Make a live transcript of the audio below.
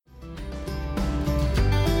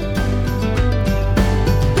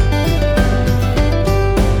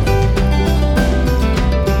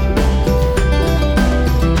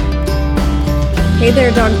Hey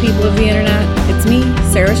there, dog people of the internet. It's me,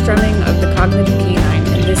 Sarah Strumming of The Cognitive Canine,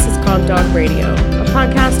 and this is Cog Dog Radio, a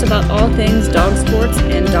podcast about all things dog sports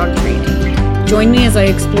and dog training. Join me as I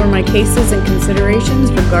explore my cases and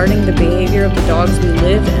considerations regarding the behavior of the dogs we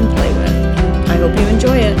live and play with. I hope you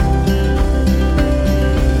enjoy it.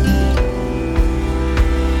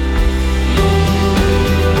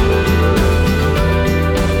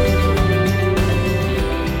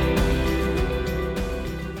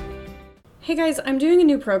 Hey guys, I'm doing a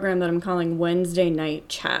new program that I'm calling Wednesday Night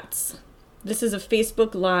Chats. This is a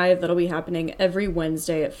Facebook Live that'll be happening every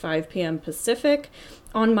Wednesday at 5 p.m. Pacific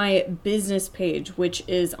on my business page, which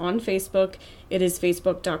is on Facebook. It is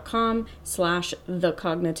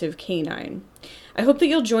facebook.com/thecognitive-canine. I hope that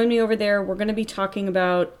you'll join me over there. We're going to be talking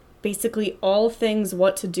about basically all things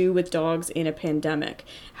what to do with dogs in a pandemic.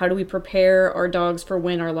 How do we prepare our dogs for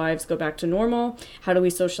when our lives go back to normal? How do we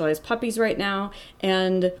socialize puppies right now?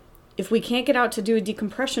 And if we can't get out to do a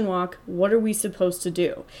decompression walk, what are we supposed to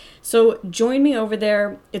do? So join me over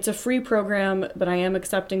there. It's a free program, but I am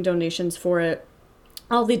accepting donations for it.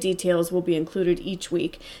 All the details will be included each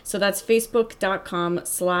week. So that's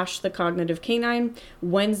facebook.com/thecognitive-canine,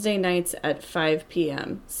 Wednesday nights at 5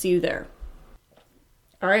 p.m. See you there.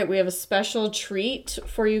 All right, we have a special treat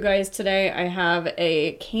for you guys today. I have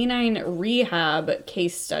a canine rehab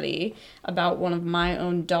case study about one of my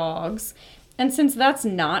own dogs. And since that's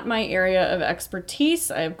not my area of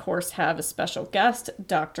expertise, I, of course, have a special guest,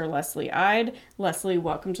 Dr. Leslie Ide. Leslie,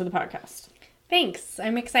 welcome to the podcast. Thanks.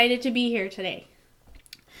 I'm excited to be here today.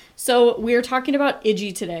 So we're talking about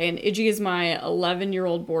Iggy today, and Iggy is my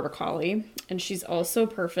 11-year-old Border Collie, and she's also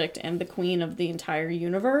perfect and the queen of the entire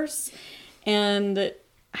universe, and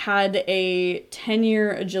had a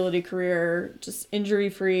 10-year agility career, just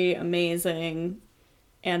injury-free, amazing.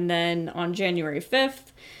 And then on January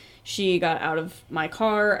 5th, she got out of my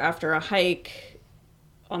car after a hike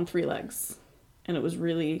on 3 legs, and it was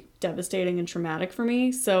really devastating and traumatic for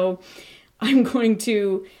me. So I'm going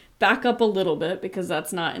to back up a little bit because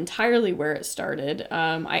that's not entirely where it started.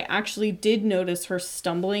 I actually did notice her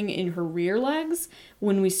stumbling in her rear legs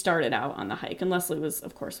when we started out on the hike, and Leslie was,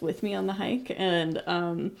 of course, with me on the hike. And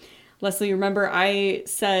Leslie, remember I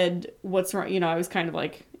said, what's wrong? You know, I was kind of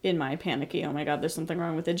like in my panicky, oh my God, there's something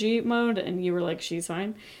wrong with Iggy mode. And you were like, she's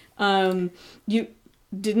fine. You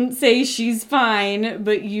didn't say she's fine,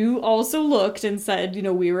 but you also looked and said, you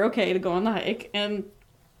know, we were okay to go on the hike. And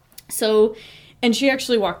so, and she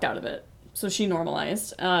actually walked out of it. So she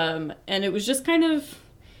normalized. And it was just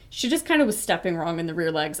she just kind of was stepping wrong in the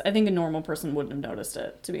rear legs. I think a normal person wouldn't have noticed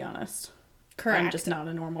it, to be honest. Correct. I'm just not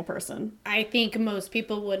a normal person. I think most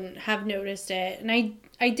people wouldn't have noticed it. And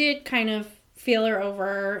I did kind of feel her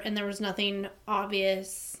over, and there was nothing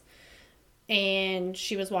obvious. And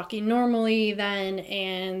she was walking normally then,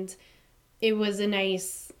 and it was a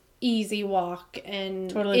nice, easy walk.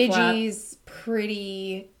 And totally Iggy's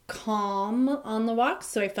pretty calm on the walk,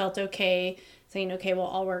 so I felt okay saying, okay, well,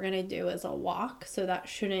 all we're going to do is a walk, so that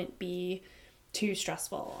shouldn't be too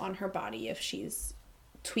stressful on her body if she's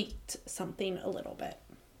tweaked something a little bit.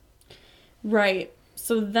 Right.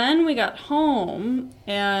 So then we got home,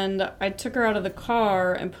 and I took her out of the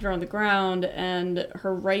car and put her on the ground, and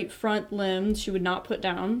her right front limb she would not put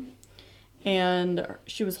down, and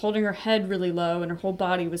she was holding her head really low, and her whole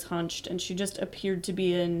body was hunched, and she just appeared to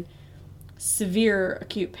be in severe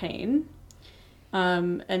acute pain,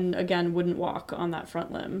 and again wouldn't walk on that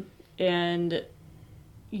front limb. And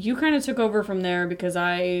you kind of took over from there because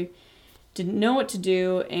I didn't know what to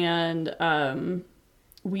do, and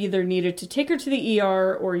we either needed to take her to the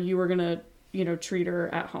ER or you were going to, you know, treat her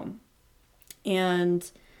at home. And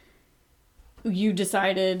you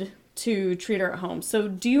decided to treat her at home. So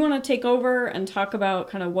do you want to take over and talk about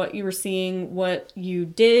kind of what you were seeing, what you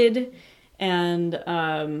did, and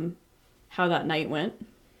how that night went?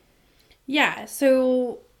 Yeah,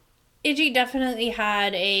 so Iggy definitely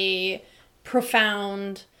had a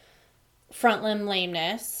profound front limb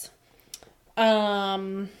lameness.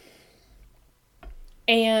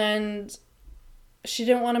 And she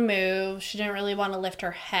didn't want to move. She didn't really want to lift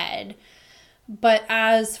her head. But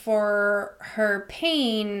as for her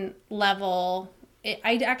pain level,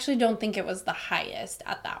 I actually don't think it was the highest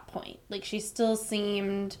at that point. Like, she still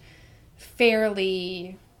seemed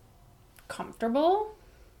fairly comfortable.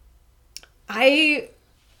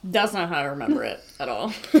 That's not how I remember it at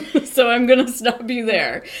all. So I'm going to stop you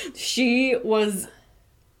there. She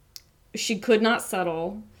could not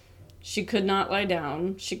settle. She could not lie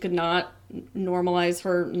down. She could not normalize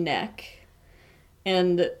her neck.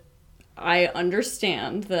 And I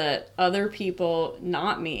understand that other people,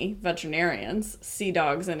 not me, veterinarians, see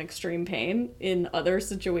dogs in extreme pain in other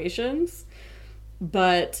situations.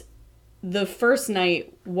 But the first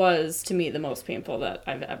night was, to me, the most painful that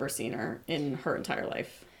I've ever seen her in her entire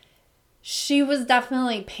life. She was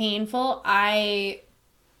definitely painful.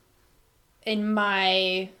 In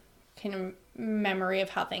my kind of memory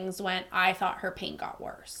of how things went, I thought her pain got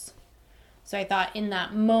worse. So I thought in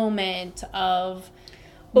that moment of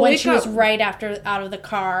when she was right after out of the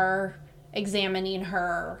car examining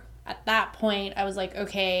her, at that point I was like,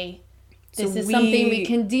 okay, this is something we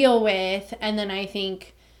can deal with. And then I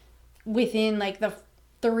think within like the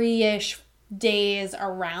 3-ish days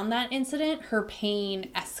around that incident, her pain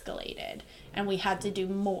escalated and we had to do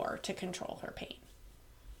more to control her pain.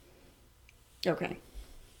 Okay.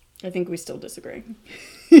 I think we still disagree,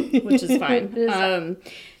 which is fine.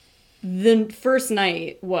 The first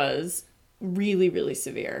night was really, really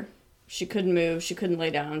severe. She couldn't move. She couldn't lay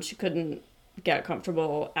down. She couldn't get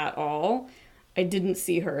comfortable at all. I didn't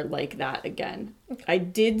see her like that again. Okay. I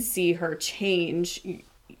did see her change.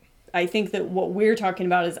 I think that what we're talking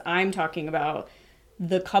about is I'm talking about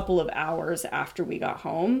the couple of hours after we got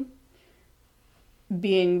home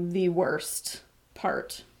being the worst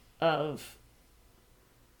part of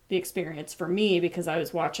the experience for me, because I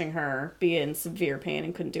was watching her be in severe pain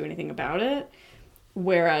and couldn't do anything about it.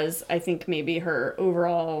 Whereas I think maybe her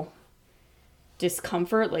overall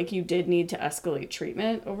discomfort, like, you did need to escalate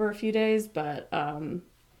treatment over a few days, but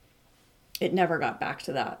it never got back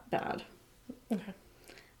to that bad.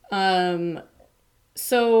 Okay.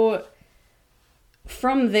 So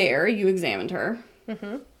from there, you examined her.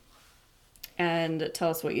 Mm-hmm. And tell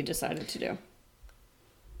us what you decided to do.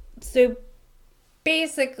 So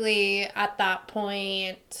basically, at that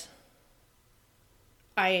point,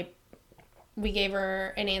 we gave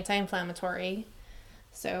her an anti-inflammatory.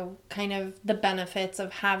 So kind of the benefits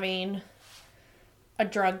of having a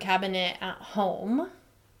drug cabinet at home.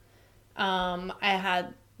 I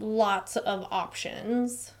had lots of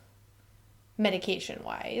options,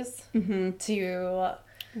 medication-wise, to...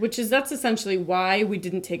 That's essentially why we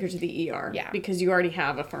didn't take her to the ER. Yeah. Because you already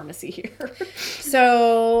have a pharmacy here.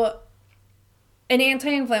 So an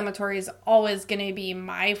anti-inflammatory is always going to be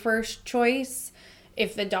my first choice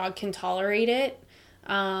if the dog can tolerate it.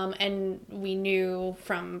 And we knew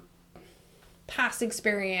from past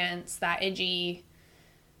experience that Iggy,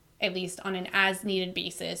 at least on an as-needed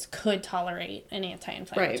basis, could tolerate an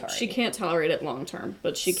anti-inflammatory. Right. She can't tolerate it long term,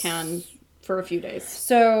 but she can for a few days.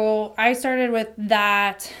 So I started with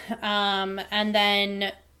that, and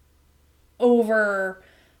then over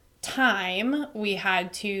time, we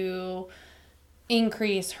had to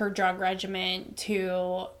increase her drug regimen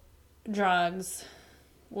to drugs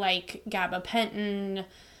like gabapentin,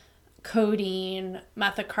 codeine,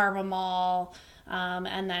 methocarbamol,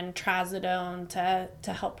 and then trazodone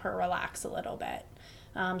to help her relax a little bit.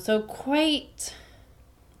 So quite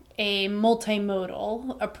a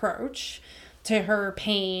multimodal approach to her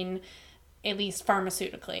pain, at least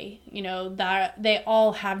pharmaceutically. You know, that they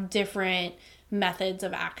all have different methods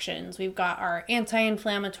of actions. We've got our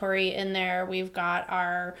anti-inflammatory in there. We've got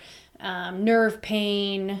our nerve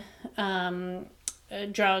pain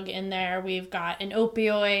drug in there. We've got an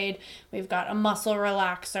opioid. We've got a muscle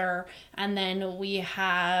relaxer. And then we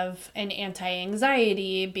have an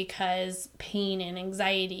anti-anxiety, because pain and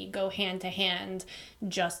anxiety go hand to hand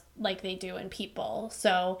just like they do in people.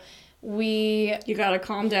 So you gotta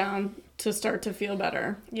calm down to start to feel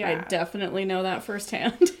better. Yeah. I definitely know that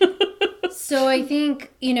firsthand. So I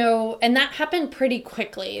think, and that happened pretty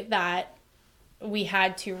quickly, that we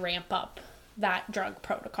had to ramp up that drug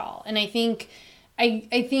protocol. And I think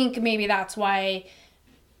maybe that's why,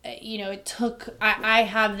 it took, I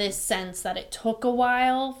have this sense that it took a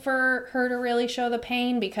while for her to really show the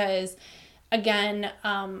pain, because again,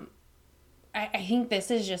 I think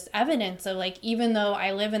this is just evidence of, like, even though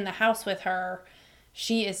I live in the house with her,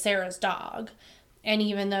 she is Sarah's dog. And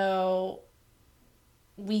even though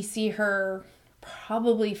we see her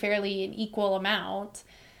probably fairly an equal amount,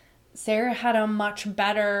 Sarah had a much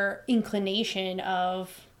better inclination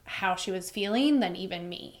of how she was feeling than even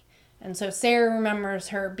me. And so Sarah remembers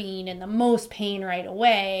her being in the most pain right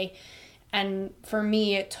away. And for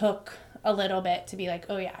me, it took a little bit to be like,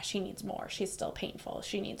 oh yeah, she needs more. She's still painful.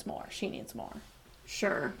 She needs more. She needs more.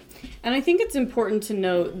 Sure. And I think it's important to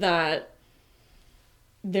note that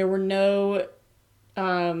there were no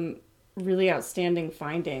really outstanding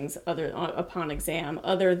findings upon exam,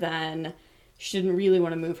 other than she didn't really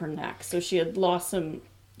want to move her neck. So she had lost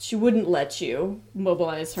she wouldn't let you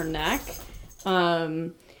mobilize her neck,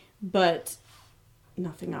 but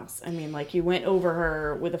nothing else. I mean, like, you went over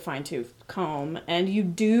her with a fine-tooth comb, and you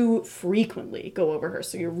do frequently go over her,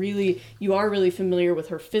 so you are really familiar with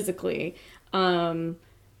her physically.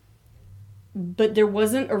 but there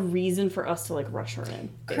wasn't a reason for us to, like, rush her in,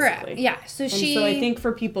 basically. Correct. Yeah. So and so I think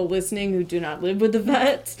for people listening who do not live with a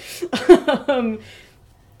vet,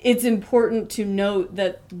 it's important to note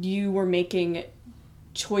that you were making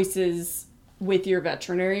choices with your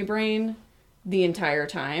veterinary brain the entire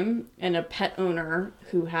time, and a pet owner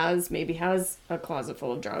who maybe has a closet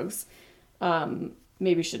full of drugs,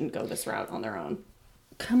 maybe shouldn't go this route on their own.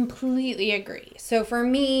 Completely agree. So for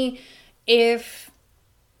me, if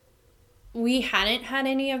we hadn't had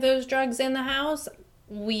any of those drugs in the house,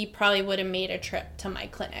 we probably would have made a trip to my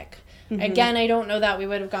clinic. Mm-hmm. Again, I don't know that we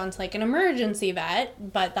would have gone to, like, an emergency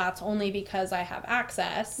vet, but that's only because I have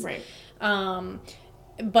access. Right.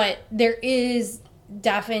 But there is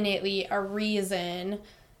definitely a reason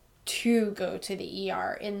to go to the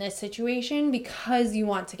ER in this situation, because you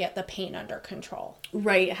want to get the pain under control.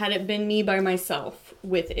 Right. Had it been me by myself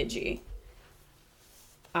with Iggy,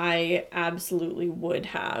 I absolutely would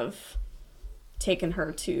have taken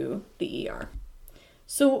her to the ER.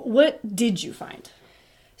 So what did you find?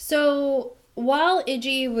 So while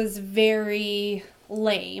Iggy was very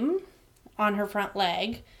lame on her front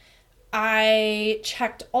leg, I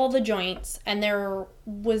checked all the joints and there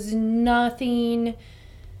was nothing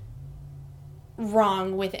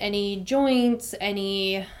wrong with any joints,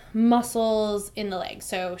 any muscles in the leg.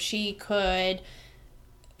 So she could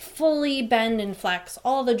fully bend and flex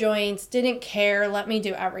all the joints, didn't care, let me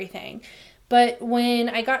do everything. But when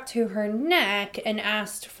I got to her neck and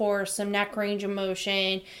asked for some neck range of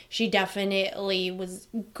motion, she definitely was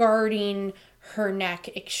guarding her neck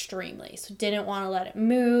extremely. So didn't want to let it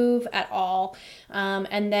move at all.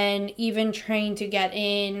 And then even trying to get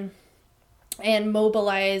in and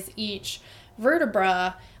mobilize each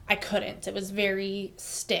vertebra, I couldn't. It was very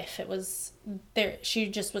stiff. It was there. She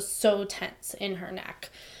just was so tense in her neck.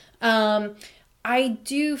 I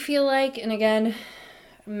do feel like, and again,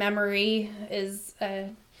 memory is a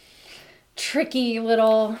tricky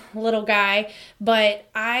little guy, but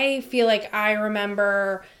I feel like I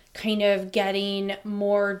remember kind of getting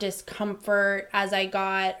more discomfort as I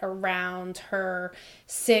got around her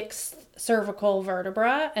 6th cervical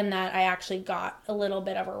vertebra, and that I actually got a little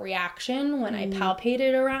bit of a reaction when I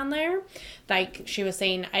palpated around there. Like she was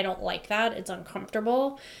saying, I don't like that. It's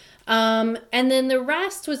uncomfortable. And then the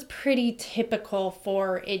rest was pretty typical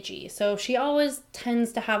for Iggy. So she always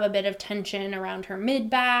tends to have a bit of tension around her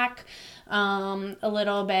mid-back, a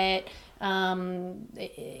little bit,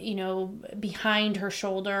 behind her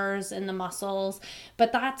shoulders and the muscles.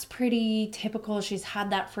 But that's pretty typical. She's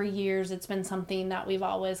had that for years. It's been something that we've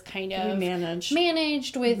always kind of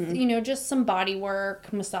managed with, just some body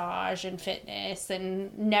work, massage, and fitness,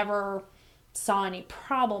 and never saw any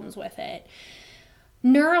problems with it.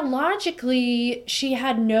 Neurologically, she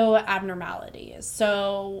had no abnormalities.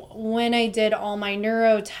 So when I did all my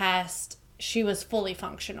neuro tests, she was fully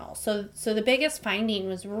functional. So the biggest finding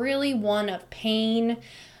was really one of pain,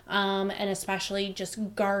 and especially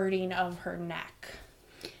just guarding of her neck.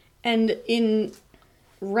 And in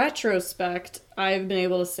retrospect, I've been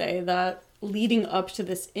able to say that leading up to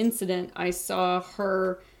this incident, I saw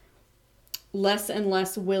her less and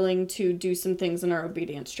less willing to do some things in our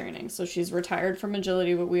obedience training. So she's retired from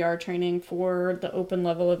agility, but we are training for the open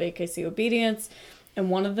level of AKC obedience. And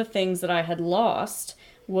one of the things that I had lost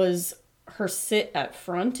was her sit at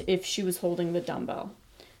front if she was holding the dumbbell.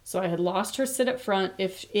 So I had lost her sit at front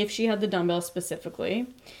if she had the dumbbell specifically.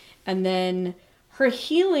 And then her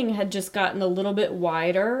heeling had just gotten a little bit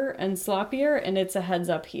wider and sloppier, and it's a heads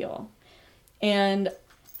up heel. And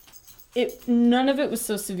none of it was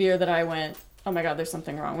so severe that I went, oh my God, there's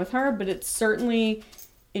something wrong with her. But it's certainly,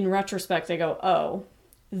 in retrospect, I go, oh,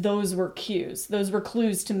 those were cues. Those were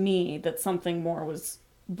clues to me that something more was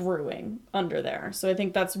brewing under there. So I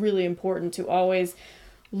think that's really important to always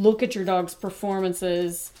look at your dog's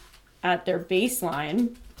performances at their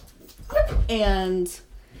baseline and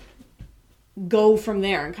go from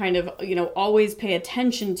there and kind of, always pay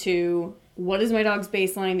attention to, what is my dog's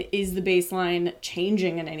baseline? Is the baseline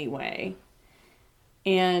changing in any way?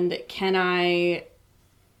 And can I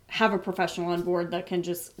have a professional on board that can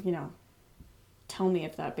just, tell me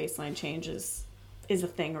if that baseline change is a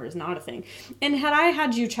thing or is not a thing? And had I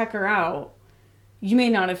had you check her out, you may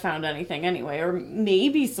not have found anything anyway, or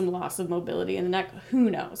maybe some loss of mobility in the neck. Who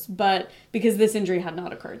knows? But because this injury had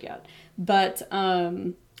not occurred yet. But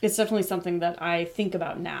it's definitely something that I think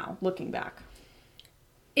about now, looking back.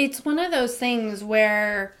 It's one of those things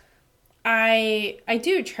where I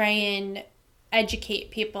do try and educate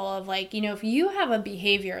people of if you have a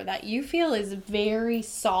behavior that you feel is very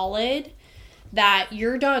solid, that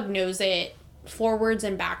your dog knows it forwards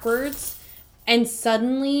and backwards, and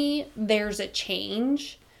suddenly there's a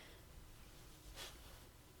change,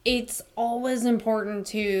 it's always important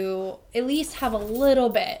to at least have a little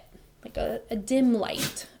bit, like a dim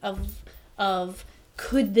light of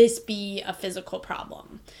could this be a physical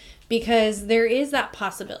problem? Because there is that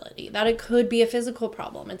possibility that it could be a physical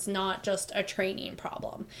problem. It's not just a training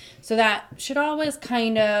problem. So that should always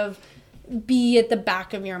kind of be at the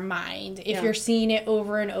back of your mind if you're seeing it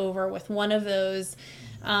over and over with one of those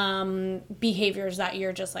behaviors that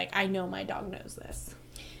you're just like, I know my dog knows this.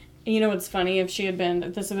 You know what's funny? If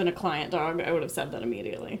this had been a client dog, I would have said that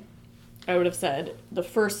immediately. I would have said the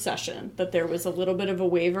first session that there was a little bit of a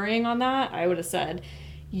wavering on that. I would have said,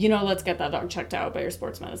 let's get that dog checked out by your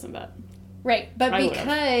sports medicine vet. Right. But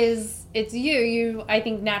because it's you, I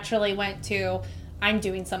think, naturally went to, I'm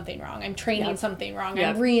doing something wrong. I'm training something wrong.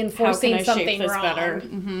 I'm reinforcing something wrong. Better?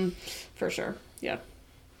 Mm-hmm. For sure. Yeah.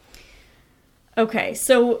 Okay,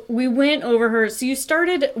 so we went over her. So you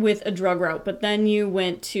started with a drug route, but then you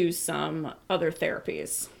went to some other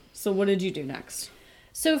therapies. So what did you do next?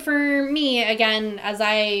 So for me, again, as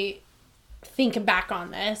I think back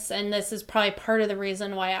on this, and this is probably part of the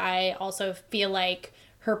reason why I also feel like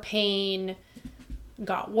her pain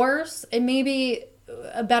got worse. And maybe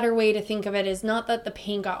a better way to think of it is not that the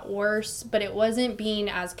pain got worse, but it wasn't being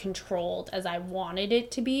as controlled as I wanted it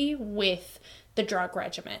to be with the drug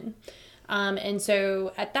regimen. And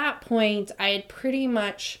so at that point, I had pretty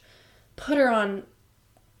much put her on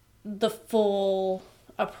the full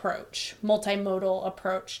approach, multimodal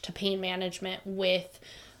approach to pain management with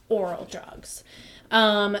oral drugs.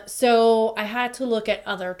 So I had to look at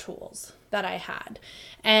other tools that I had.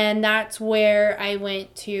 And that's where I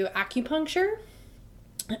went to acupuncture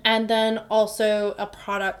and then also a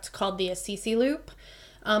product called the Assisi Loop.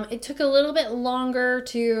 It took a little bit longer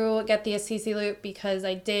to get the Assisi Loop because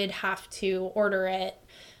I did have to order it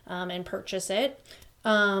and purchase it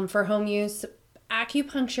for home use.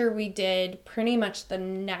 Acupuncture we did pretty much the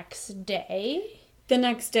next day.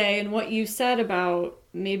 And what you said about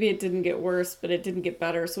maybe it didn't get worse, but it didn't get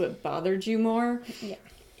better, so it bothered you more. Yeah.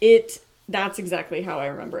 That's exactly how I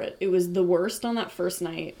remember it. It was the worst on that first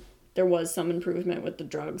night. There was some improvement with the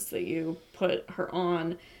drugs that you put her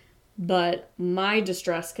on. But my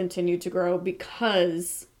distress continued to grow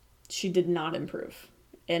because she did not improve.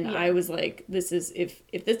 And I was like, this is, if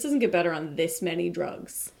this doesn't get better on this many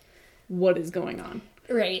drugs, what is going on?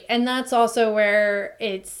 Right. And that's also where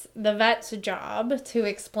it's the vet's job to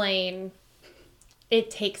explain it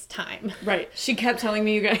takes time. Right. She kept telling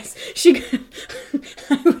me, you guys,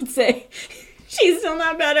 I would say, she's still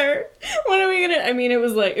not better. What are we gonna? I mean, it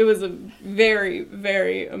was a very,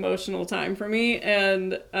 very emotional time for me,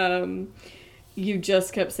 and you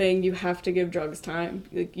just kept saying you have to give drugs time.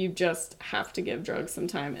 Like, you just have to give drugs some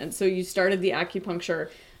time, and so you started the acupuncture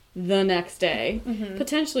the next day,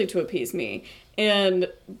 potentially to appease me, and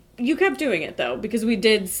you kept doing it though because we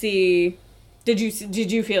did see. Did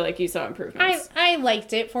you feel like you saw improvements? I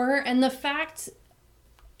liked it for her, and the fact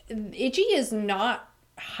Iggy is not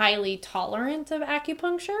highly tolerant of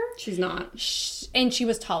acupuncture. She's not. And she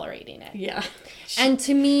was tolerating it. Yeah. And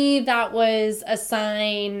to me, that was a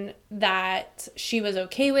sign that she was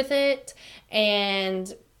okay with it,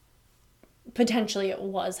 and potentially it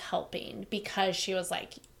was helping because she was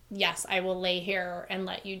like, yes, I will lay here and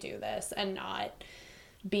let you do this and not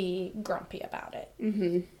be grumpy about it.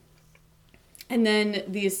 Mm-hmm. And then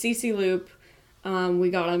the Assisi Loop, we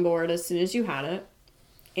got on board as soon as you had it.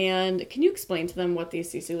 And can you explain to them what the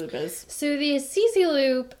Assisi Loop is? So the Assisi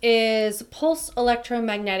Loop is pulse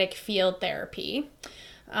electromagnetic field therapy.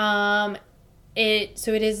 It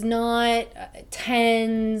is not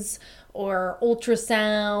TENS or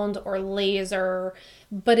ultrasound or laser,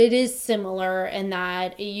 but it is similar in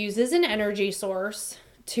that it uses an energy source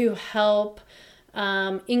to help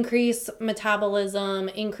increase metabolism,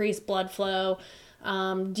 increase blood flow,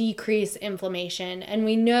 decrease inflammation. And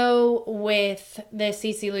we know with the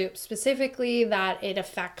CC Loop specifically that it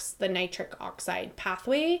affects the nitric oxide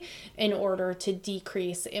pathway in order to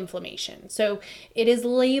decrease inflammation. So it is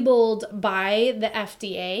labeled by the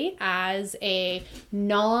FDA as a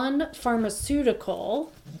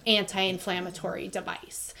non-pharmaceutical anti-inflammatory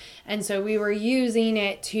device. And so we were using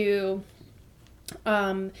it to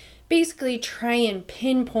basically try and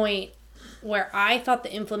pinpoint where I thought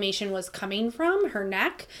the inflammation was coming from, her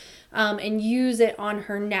neck, and use it on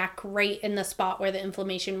her neck right in the spot where the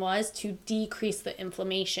inflammation was to decrease the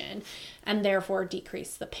inflammation and therefore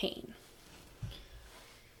decrease the pain.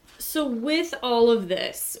 So with all of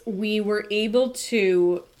this, we were able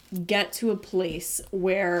to get to a place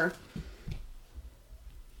where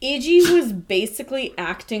Iggy was basically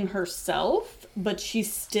acting herself, but she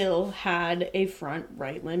still had a front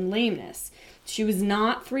right limb lameness. She was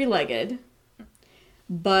not three-legged,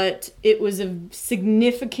 but it was a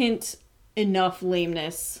significant enough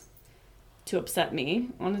lameness to upset me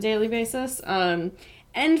on a daily basis.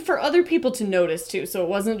 And for other people to notice too. So it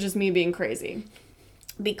wasn't just me being crazy.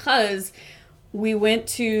 Because we went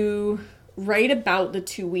to right about the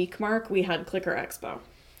 2-week mark, we had Clicker Expo.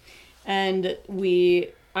 And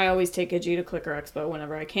I always take Iggy to Clicker Expo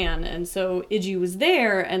whenever I can. And so Iggy was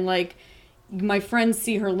there, and like my friends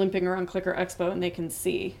see her limping around Clicker Expo and they can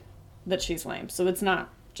see that she's lame. So it's not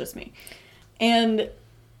just me. And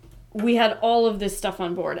we had all of this stuff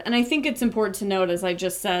on board. And I think it's important to note, as I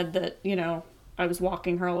just said, that, you know, I was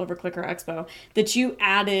walking her all over Clicker Expo, that you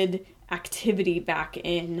added activity back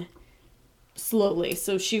in slowly.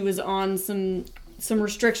 So she was on some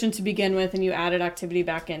restriction to begin with, and you added activity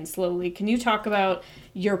back in slowly. Can you talk about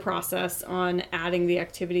your process on adding the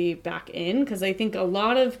activity back in? Because I think a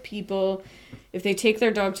lot of people, if they take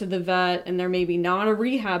their dog to the vet and they're maybe not a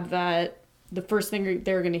rehab vet, the first thing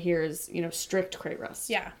they're going to hear is, you know, strict crate rest.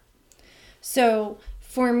 Yeah. So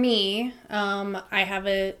for me, I have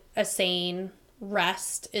a saying,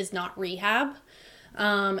 rest is not rehab.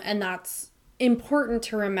 And that's important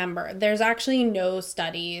to remember. There's actually no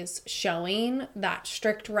studies showing that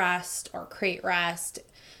strict rest or crate rest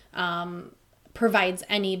provides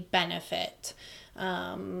any benefit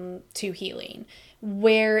to healing.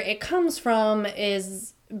 Where it comes from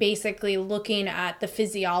is basically looking at the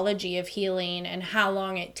physiology of healing and how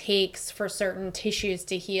long it takes for certain tissues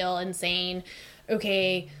to heal, and saying,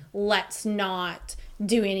 okay, let's not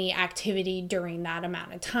do any activity during that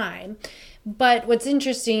amount of time. But what's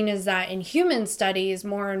interesting is that in human studies,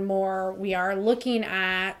 more and more, we are looking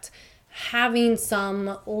at having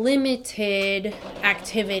some limited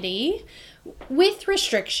activity with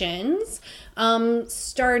restrictions,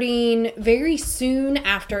 starting very soon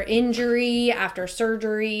after injury, after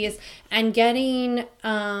surgeries, and getting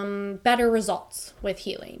better results with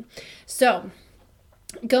healing. So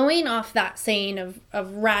going off that saying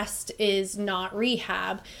of rest is not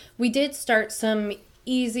rehab, we did start some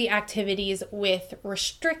easy activities with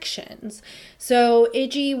restrictions. So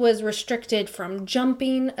Iggy was restricted from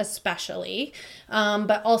jumping especially,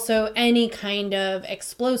 but also any kind of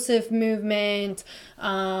explosive movement.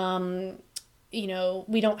 You know,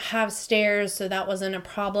 we don't have stairs, so that wasn't a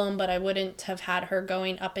problem, but I wouldn't have had her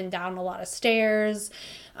going up and down a lot of stairs.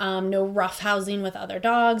 No roughhousing with other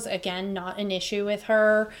dogs. Again, not an issue with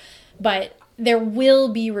her, but there will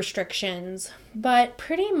be restrictions. But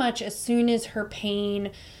pretty much as soon as her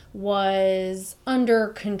pain was under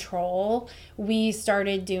control, we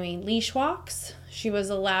started doing leash walks. She was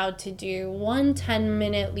allowed to do 1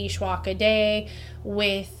 10-minute leash walk a day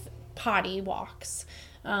with potty walks.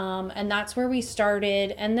 And that's where we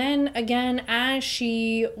started. And then again, as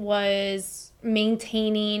she was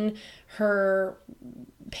maintaining her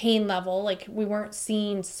pain level, like we weren't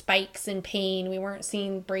seeing spikes in pain, we weren't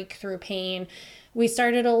seeing breakthrough pain, we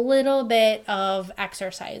started a little bit of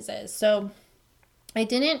exercises. So I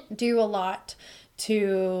didn't do a lot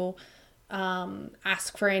to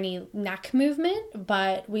ask for any neck movement,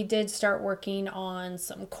 but we did start working on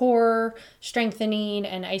some core strengthening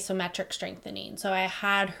and isometric strengthening. So I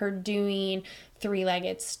had her doing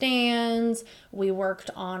 3-legged stands. We worked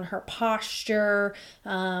on her posture.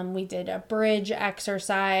 We did a bridge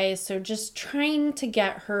exercise. So just trying to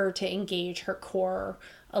get her to engage her core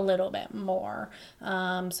a little bit more,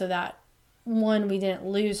 so that one, we didn't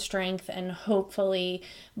lose strength, and hopefully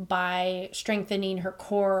by strengthening her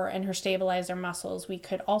core and her stabilizer muscles, we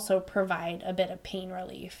could also provide a bit of pain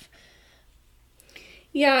relief.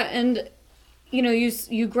 Yeah, and you know,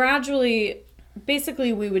 you gradually,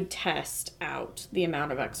 basically we would test out the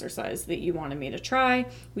amount of exercise that you wanted me to try.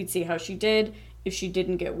 We'd see how she did. If she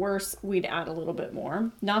didn't get worse, we'd add a little bit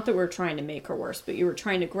more. Not that we're trying to make her worse, but you were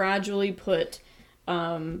trying to gradually put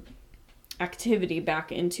activity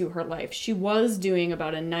back into her life. She was doing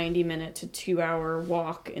about a 90-minute to 2-hour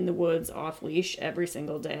walk in the woods off leash every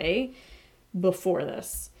single day before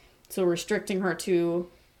this. So restricting her to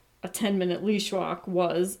a 10-minute leash walk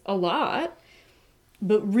was a lot,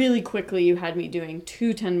 but really quickly you had me doing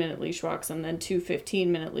 2 10-minute leash walks, and then 2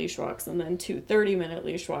 15-minute leash walks, and then 2 30-minute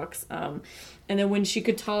leash walks. And then when she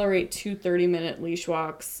could tolerate 2 30-minute leash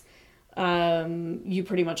walks, you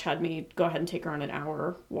pretty much had me go ahead and take her on an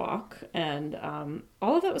hour walk, and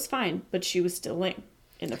all of that was fine, but she was still lame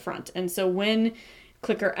in the front. And so when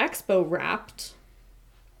Clicker Expo wrapped,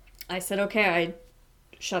 I said, okay, I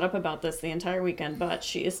shut up about this the entire weekend, but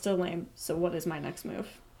she is still lame, so what is my next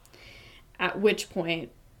move? At which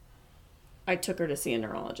point I took her to see a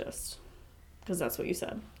neurologist, because that's what you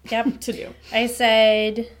said. Yep. To do. I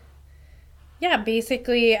said, yeah,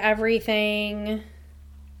 basically everything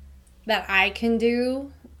that I can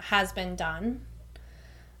do has been done.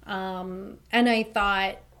 And I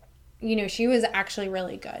thought, she was actually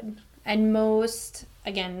really good. And most,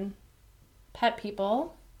 again, pet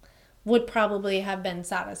people would probably have been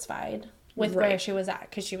satisfied with where she was at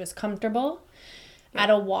because she was comfortable. Yeah. At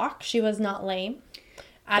a walk, she was not lame.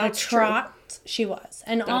 At a trot, she was.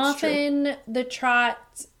 And often the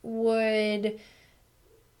trot would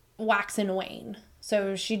wax and wane.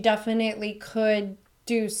 So she definitely could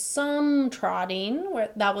do some trotting where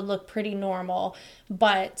that would look pretty normal,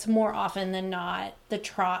 but more often than not, the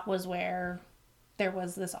trot was where there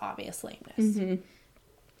was this obvious lameness. Mm-hmm.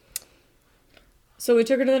 So we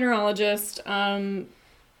took her to the neurologist, and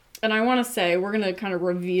I want to say, we're going to kind of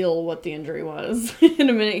reveal what the injury was in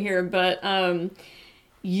a minute here, but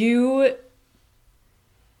you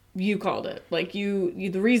called it. Like,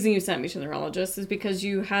 the reason you sent me to the neurologist is because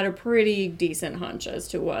you had a pretty decent hunch as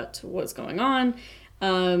to what was going on.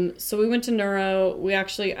 So we went to neuro. I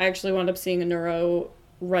actually wound up seeing a neuro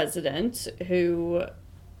resident who,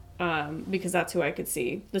 because that's who I could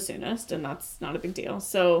see the soonest, and that's not a big deal.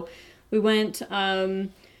 So we went,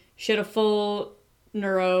 she had a full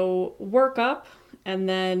neuro workup, and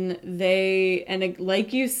then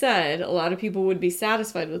like you said, a lot of people would be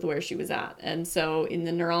satisfied with where she was at. And so in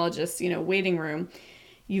the neurologist, waiting room,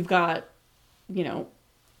 you've got,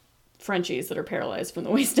 Frenchies that are paralyzed from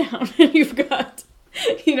the waist down, and you've got,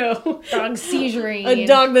 dog seizuring, a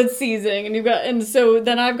dog that's seizing, and so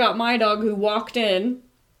then I've got my dog who walked in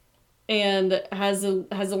and has a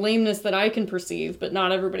lameness that I can perceive, but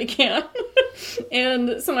not everybody can.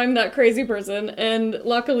 And so I'm that crazy person, and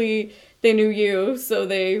luckily they knew you, so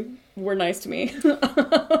they were nice to me.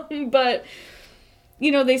 But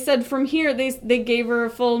they said from here, they gave her a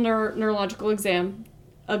full neurological exam.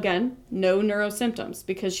 Again, no neuro symptoms,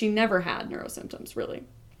 because she never had neuro symptoms, really.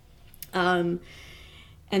 And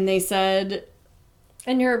they said...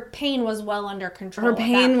 And her pain was well under control. Her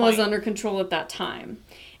pain was under control at that time.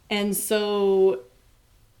 And so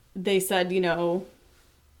they said,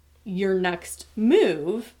 your next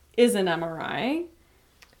move is an MRI.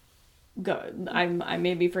 Go. I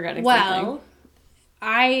may be forgetting something. Well,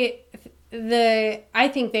 I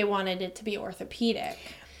think they wanted it to be orthopedic.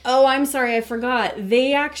 Oh, I'm sorry, I forgot.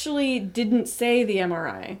 They actually didn't say the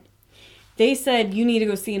MRI. They said you need to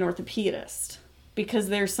go see an orthopedist because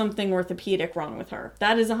there's something orthopedic wrong with her.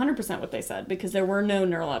 That is 100% what they said, because there were no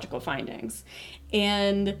neurological findings.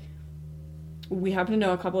 And we happen to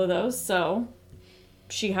know a couple of those, so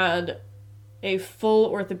she had a full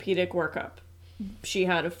orthopedic workup. She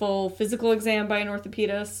had a full physical exam by an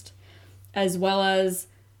orthopedist, as well as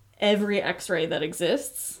every x-ray that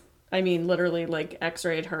exists. I mean, literally, like,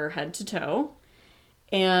 x-rayed her head to toe.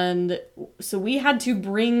 And so we had to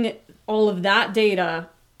bring all of that data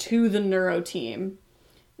to the neuro team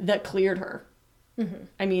that cleared her. Mm-hmm.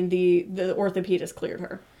 I mean, the orthopedist cleared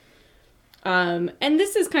her. And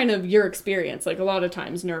this is kind of your experience. Like, a lot of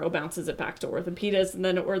times neuro bounces it back to orthopedists, and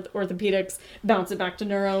then orthopedics bounce it back to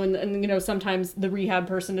neuro, and sometimes the rehab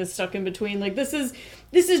person is stuck in between. Like, this is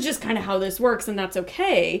just kind of how this works, and that's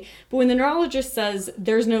okay. But when the neurologist says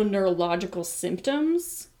there's no neurological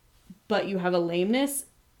symptoms, but you have a lameness,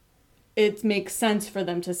 it makes sense for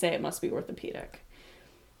them to say it must be orthopedic.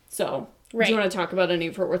 So... Right. Do you want to talk about any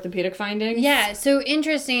of her orthopedic findings? Yeah, so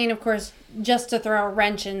interesting, of course, just to throw a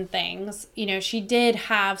wrench in things, she did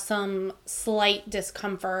have some slight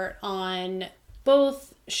discomfort on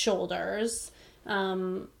both shoulders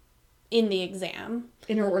in the exam.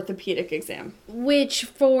 In her orthopedic exam. Which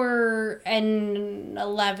to an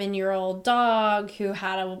 11-year-old dog who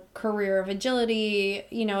had a career of agility,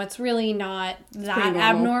 it's really not that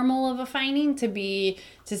abnormal of a finding to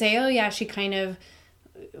say, oh yeah, she kind of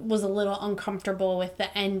was a little uncomfortable with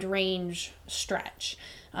the end range stretch.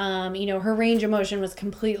 Her range of motion was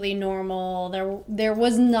completely normal. There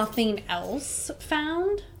was nothing else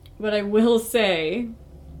found. But I will say,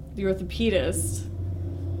 the orthopedist,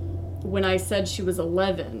 when I said she was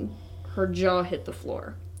 11, her jaw hit the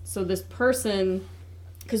floor. So this person,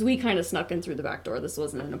 because we kind of snuck in through the back door, this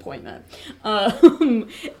wasn't an appointment,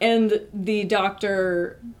 and the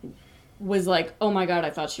doctor was like, oh my God,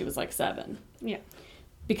 I thought she was like 7. Yeah.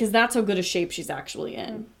 Because that's how good a shape she's actually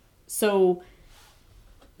in. Mm. So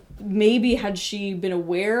maybe had she been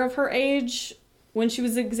aware of her age when she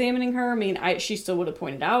was examining her, I mean, she still would have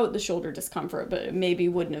pointed out the shoulder discomfort, but it maybe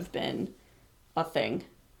wouldn't have been a thing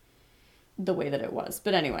the way that it was.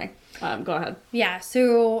 But anyway, go ahead. Yeah,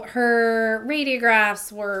 so her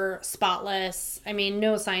radiographs were spotless. I mean,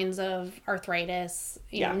 no signs of arthritis,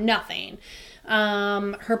 nothing.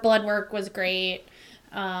 Her blood work was great.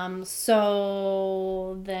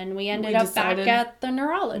 So then we ended up back at the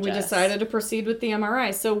neurologist. We decided to proceed with the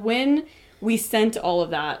MRI. So when we sent all of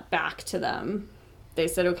that back to them, they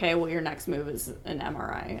said, okay, well, your next move is an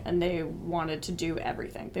MRI. And they wanted to do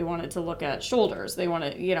everything. They wanted to look at shoulders. They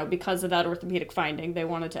wanted, because of that orthopedic finding, they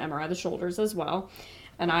wanted to MRI the shoulders as well.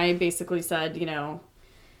 And I basically said,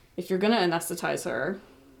 if you're going to anesthetize her,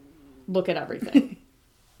 look at everything.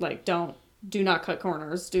 Like, do not cut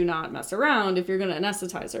corners. Do not mess around. If you're going to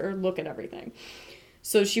anesthetize her, look at everything.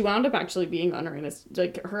 So she wound up actually being under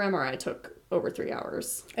anesthesia. Her MRI took over 3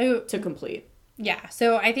 hours to complete. Yeah.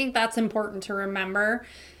 So I think that's important to remember.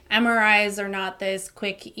 MRIs are not this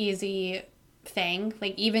quick, easy thing.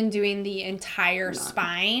 Like, even doing the entire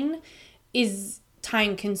spine is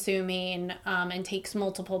time consuming and takes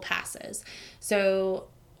multiple passes. So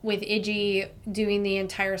with Iggy doing the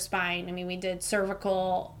entire spine, I mean, we did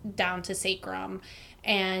cervical down to sacrum,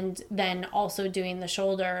 and then also doing the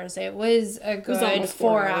shoulders. It was a good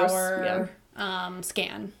 4 hour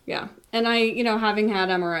scan. Yeah. And I, having had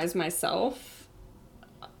MRIs myself,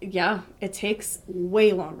 it takes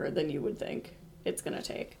way longer than you would think it's going to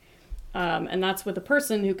take. And that's with a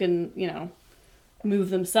person who can,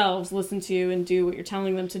 move themselves, listen to you, and do what you're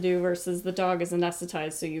telling them to do, versus the dog is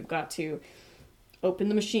anesthetized, so you've got to open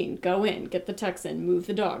the machine, go in, get the techs in, move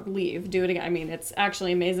the dog, leave, do it again. I mean, it's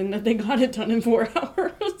actually amazing that they got it done in 4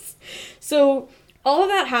 hours. So all of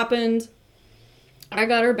that happened. I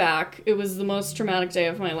got her back. It was the most traumatic day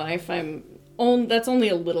of my life. That's only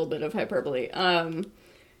a little bit of hyperbole,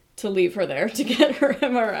 to leave her there to get her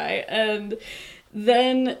MRI. And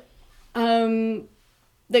then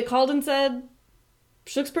they called and said,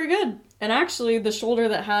 she looks pretty good. And actually, the shoulder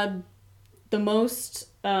that had the most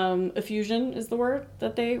effusion is the word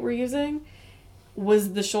that they were using,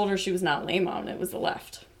 was the shoulder she was not lame on. It was the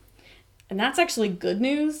left. And that's actually good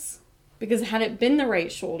news, because had it been the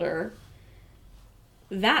right shoulder,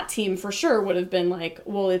 that team for sure would have been like,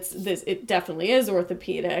 well, it definitely is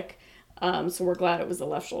orthopedic. So we're glad it was the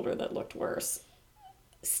left shoulder that looked worse.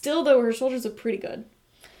 Still, though, her shoulders look pretty good.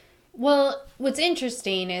 Well, what's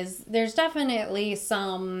interesting is there's definitely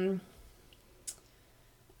some,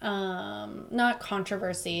 not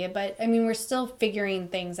controversy, but I mean, we're still figuring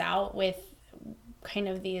things out with kind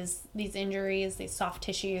of these injuries, these soft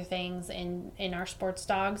tissue things in our sports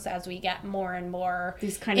dogs as we get more and more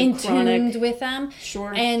these kind of chronic with them.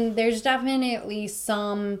 Sure. And there's definitely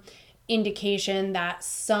some indication that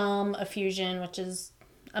some effusion, which is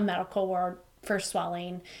a medical word for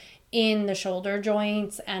swelling, in the shoulder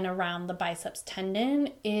joints and around the biceps tendon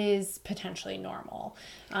is potentially normal.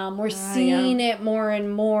 We're seeing it more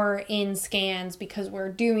and more in scans because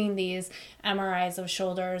we're doing these MRIs of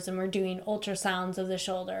shoulders and we're doing ultrasounds of the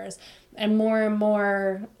shoulders. And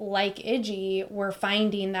more like Iggy, we're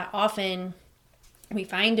finding that often we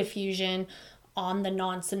find effusion on the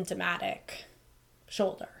non-symptomatic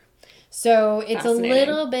shoulder. So it's a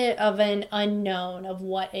little bit of an unknown of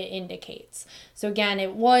what it indicates. So again,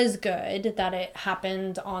 it was good that it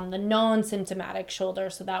happened on the non-symptomatic shoulder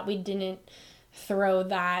so that we didn't throw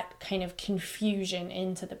that kind of confusion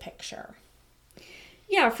into the picture.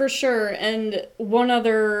 Yeah, for sure. And one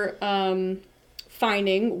other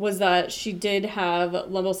finding was that she did have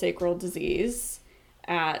lumbosacral disease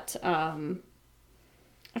at, I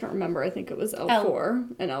don't remember, I think it was L4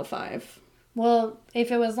 and L5. Well,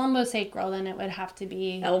 if it was lumbosacral, then it would have to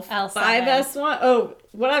be L5, S1. Oh,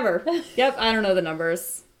 whatever. Yep, I don't know the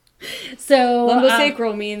numbers. So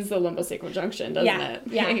lumbosacral means the lumbosacral junction, doesn't it?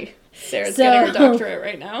 Yeah. Hey, Sarah's getting her doctorate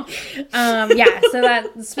right now. So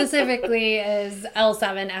that specifically is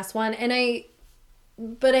L7, S1, and I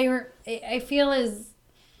feel it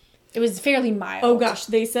was fairly mild. Oh gosh,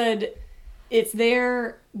 they said it's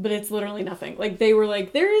there, but it's literally nothing. Like, they were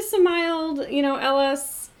like, there is some mild,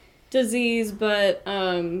 LS disease, but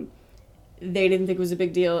they didn't think it was a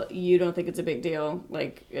big deal. You don't think it's a big deal.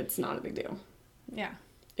 Like, it's not a big deal. Yeah.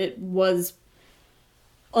 It was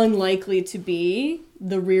unlikely to be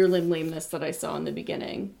the rear limb lameness that I saw in the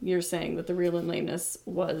beginning. You're saying that the rear limb lameness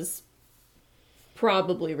was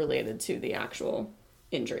probably related to the actual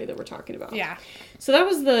injury that we're talking about. Yeah. So that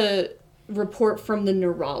was the report from the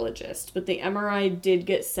neurologist, but the MRI did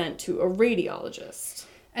get sent to a radiologist.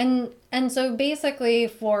 And so basically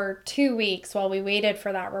for 2 weeks while we waited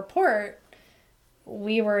for that report,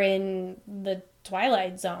 we were in the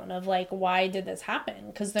twilight zone of like, why did this happen?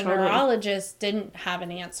 Because the neurologist didn't have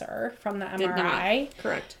an answer from the MRI. Did not.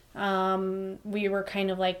 Correct. We were kind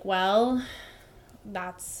of like, well,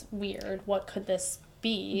 that's weird. What could this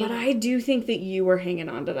be? But I do think that you were hanging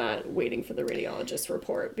on to that, waiting for the radiologist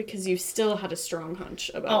report, because you still had a strong hunch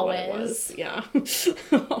about what it was. Yeah.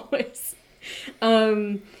 Always.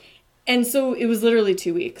 And so it was literally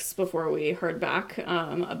 2 weeks before we heard back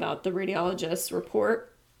about the radiologist's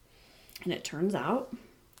report. And it turns out,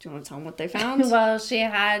 do you want to tell them what they found? Well,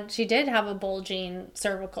 she did have a bulging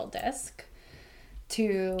cervical disc.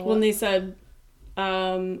 When they said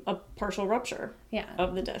a partial rupture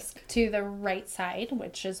of the disc. To the right side,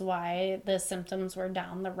 which is why the symptoms were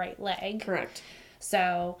down the right leg. Correct.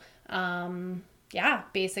 So,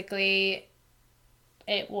 basically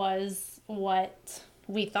it was what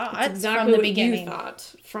we thought exactly from the beginning. You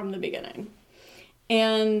thought from the beginning.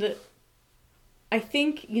 And I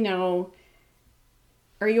think,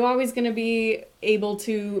 are you always going to be able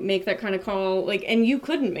to make that kind of call? And you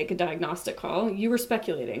couldn't make a diagnostic call. You were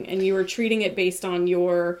speculating, and you were treating it based on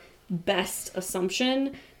your best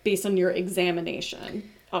assumption, based on your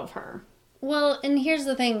examination of her. Well, and here's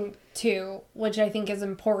the thing, too, which I think is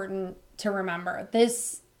important to remember.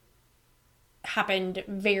 This happened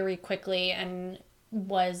very quickly and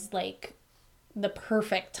was the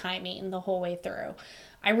perfect timing the whole way through.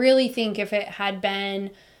 I really think if it had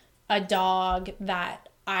been a dog that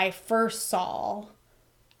I first saw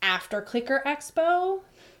after Clicker Expo,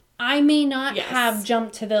 I may not have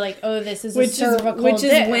jumped to the this is a cervical disc. Which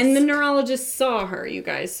is when the neurologist saw her, you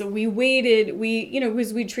guys. So we waited,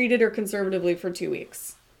 because we treated her conservatively for 2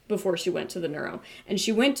 weeks before she went to the neuro. And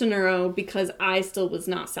she went to neuro because I still was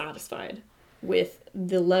not satisfied with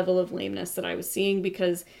the level of lameness that I was seeing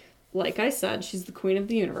because, like I said, she's the queen of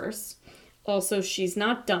the universe. Also, she's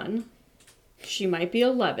not done. She might be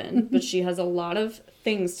 11, but she has a lot of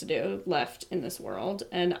things to do left in this world.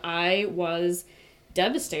 And I was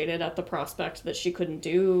devastated at the prospect that she couldn't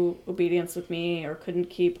do obedience with me or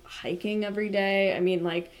couldn't keep hiking every day. I mean,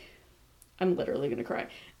 I'm literally going to cry.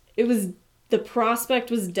 The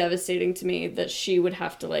prospect was devastating to me that she would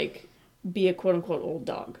have to, be a quote-unquote old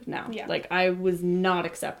dog now. Yeah. I was not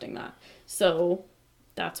accepting that. So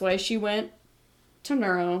that's why she went to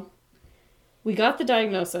neuro. We got the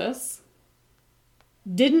diagnosis.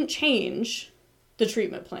 Didn't change the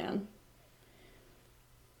treatment plan.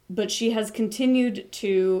 But she has continued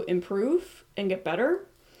to improve and get better.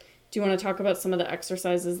 Do you want to talk about some of the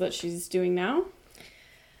exercises that she's doing now?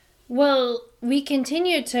 Well, we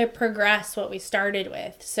continued to progress what we started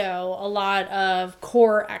with. So a lot of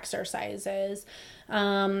core exercises.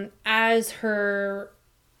 As her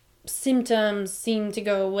symptoms seemed to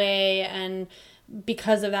go away, and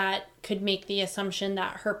because of that could make the assumption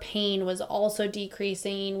that her pain was also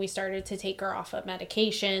decreasing, we started to take her off of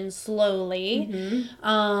medication slowly.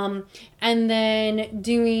 Mm-hmm. And then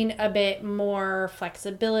doing a bit more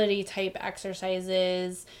flexibility type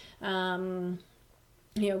exercises,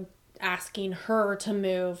 asking her to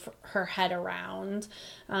move her head around.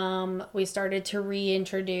 We started to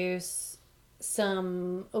reintroduce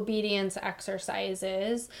some obedience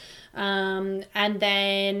exercises. And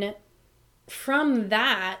then from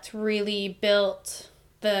that really built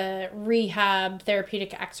the rehab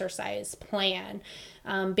therapeutic exercise plan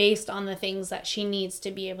based on the things that she needs to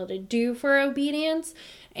be able to do for obedience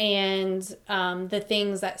and the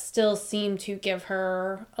things that still seem to give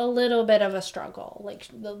her a little bit of a struggle,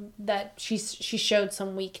 that she showed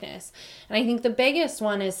some weakness. And I think the biggest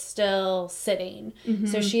one is still sitting. Mm-hmm.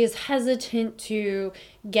 So she is hesitant to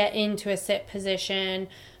get into a sit position,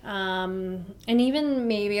 and even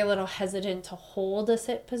maybe a little hesitant to hold a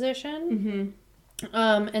sit position.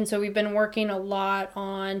 Mm-hmm. And so we've been working a lot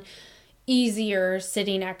on easier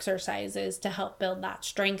sitting exercises to help build that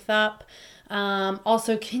strength up.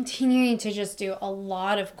 Also continuing to just do a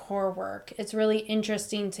lot of core work. It's really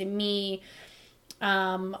interesting to me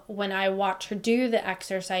when I watch her do the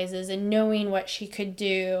exercises and knowing what she could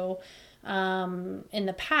do in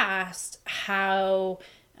the past, how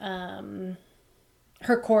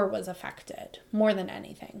her core was affected more than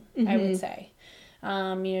anything, mm-hmm. I would say.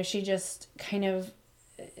 She just kind of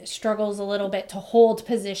struggles a little bit to hold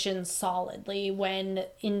positions solidly when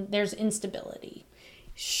there's instability.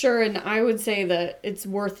 Sure, and I would say that it's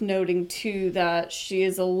worth noting, too, that she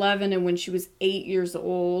is 11, and when she was 8 years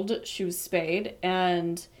old, she was spayed,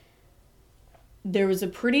 and there was a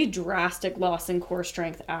pretty drastic loss in core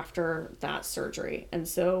strength after that surgery. And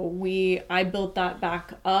so I built that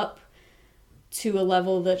back up to a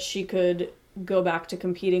level that she could go back to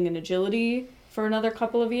competing in agility for another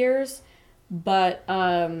couple of years, but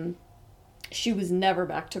she was never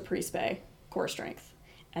back to pre-spay core strength.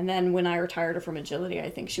 And then when I retired her from agility, I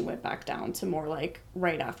think she went back down to more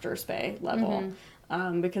right after spay level,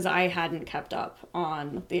 mm-hmm. Because I hadn't kept up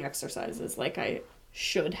on the exercises like I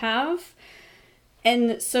should have.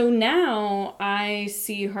 And so now I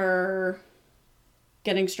see her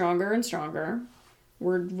getting stronger and stronger.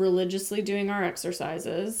 We're religiously doing our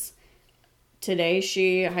exercises. today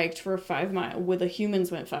she hiked for 5 miles. With the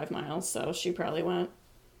humans went 5 miles, so she probably went,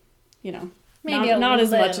 maybe not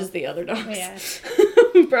as much as the other dogs. Yeah.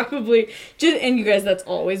 Probably. And you guys, that's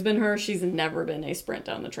always been her. She's never been a sprint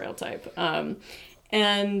down the trail type.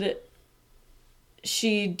 And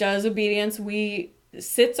she does obedience.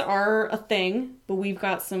 Sits are a thing, but we've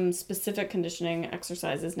got some specific conditioning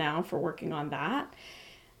exercises now for working on that.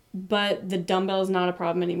 But the dumbbell is not a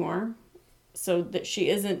problem anymore. So that she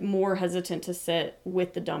isn't more hesitant to sit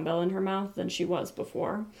with the dumbbell in her mouth than she was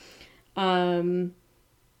before. And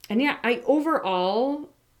yeah, overall,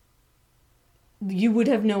 you would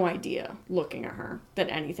have no idea looking at her that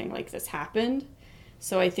anything like this happened.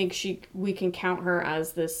 So I think we can count her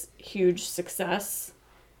as this huge success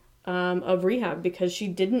of rehab, because she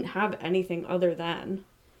didn't have anything other than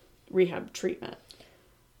rehab treatment.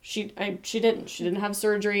 She didn't have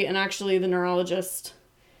surgery, and actually the neurologist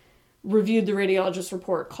reviewed the radiologist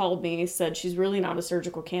report, called me, said she's really not a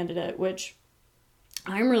surgical candidate, which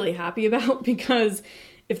I'm really happy about, because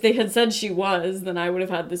if they had said she was, then I would have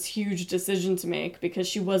had this huge decision to make, because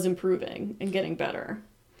she was improving and getting better.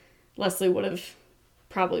 Leslie would have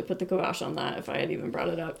probably put the kibosh on that if I had even brought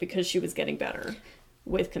it up, because she was getting better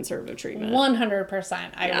with conservative treatment.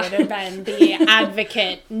 100%. I would have been the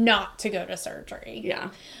advocate not to go to surgery. Yeah.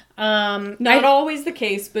 Not always the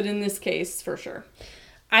case, but in this case, for sure.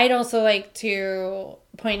 I'd also like to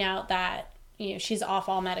point out that, she's off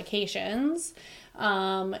all medications.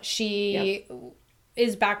 She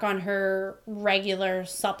is back on her regular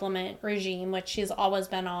supplement regime, which she's always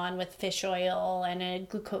been on, with fish oil and a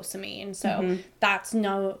glucosamine. So that's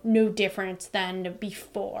no different than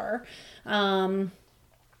before. And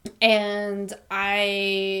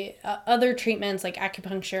other treatments like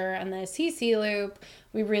acupuncture and the CC loop,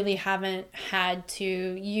 we really haven't had to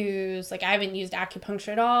use. Like, I haven't used acupuncture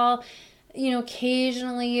at all.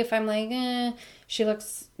 Occasionally if I'm like, she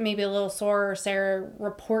looks maybe a little sore, or Sarah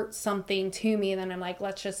reports something to me, then I'm like,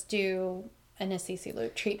 let's just do an CC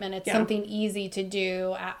loop treatment. It's something easy to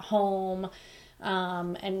do at home.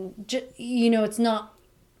 And it's not,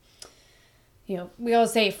 we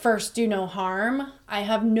always say first do no harm. I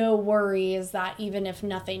have no worries that even if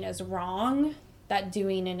nothing is wrong, that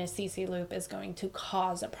doing an CC loop is going to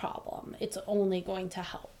cause a problem. It's only going to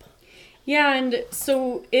help. Yeah, and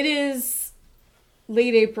so it is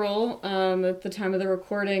late April at the time of the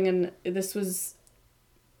recording, and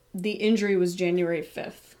the injury was January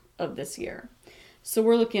 5th of this year. So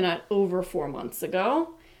we're looking at over 4 months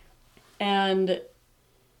ago, and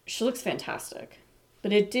she looks fantastic.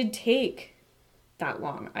 But it did take that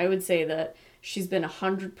long. I would say that she's been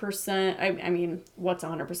 100%. I mean, what's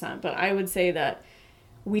 100%? But I would say that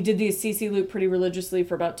we did the CC loop pretty religiously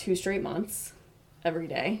for about 2 straight months, every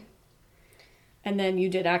day. And then you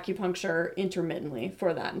did acupuncture intermittently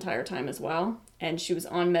for that entire time as well. And she was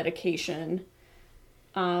on medication.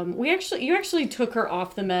 You actually took her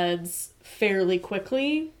off the meds fairly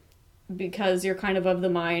quickly, because you're kind of the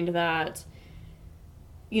mind that,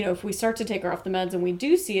 if we start to take her off the meds and we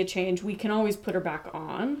do see a change, we can always put her back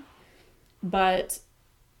on. But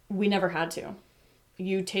we never had to.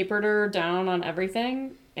 You tapered her down on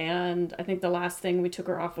everything. And I think the last thing we took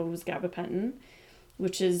her off of was gabapentin,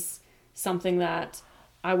 which is something that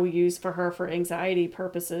I will use for her for anxiety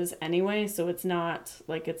purposes anyway. So it's not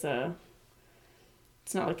like it's a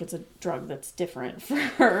drug that's different for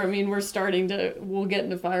her. I mean, we'll get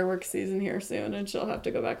into fireworks season here soon, and she'll have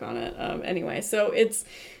to go back on it. Anyway, so it's,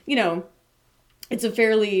 it's a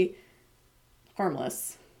fairly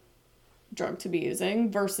harmless drug to be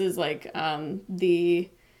using versus like, the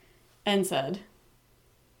NSAID.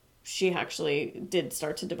 She actually did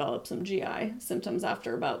start to develop some GI symptoms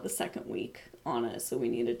after about the second week on it, so we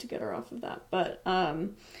needed to get her off of that. But,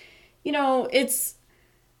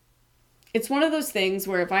 it's one of those things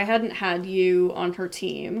where if I hadn't had you on her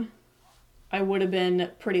team, I would have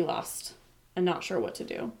been pretty lost and not sure what to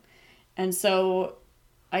do. And so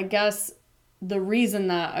I guess the reason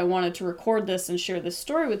that I wanted to record this and share this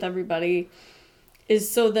story with everybody is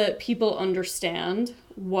so that people understand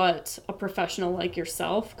what a professional like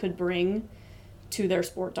yourself could bring to their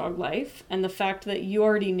sport dog life. And the fact that you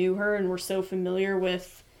already knew her and were so familiar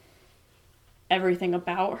with everything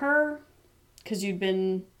about her, because you'd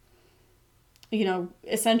been,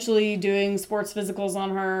 essentially doing sports physicals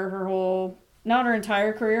on her whole, not her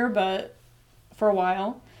entire career, but for a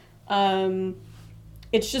while.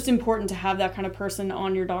 It's just important to have that kind of person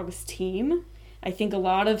on your dog's team. I think a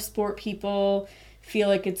lot of sport people feel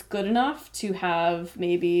like it's good enough to have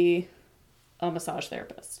maybe a massage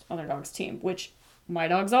therapist on their dog's team, which my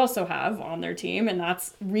dogs also have on their team, and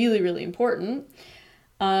that's really, really important.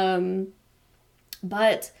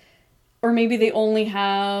 But Or maybe they only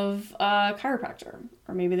have a chiropractor,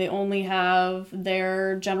 or maybe they only have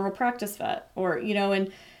their general practice vet, or,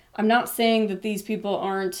 and I'm not saying that these people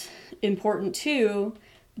aren't important too,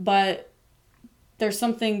 but there's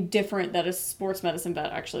something different that a sports medicine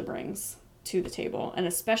vet actually brings to the table, and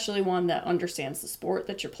especially one that understands the sport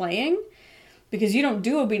that you're playing, because you don't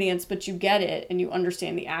do obedience, but you get it and you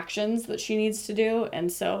understand the actions that she needs to do.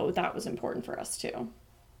 And so that was important for us too.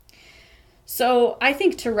 So I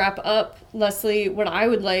think to wrap up, Leslie, what I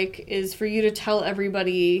would like is for you to tell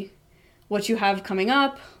everybody what you have coming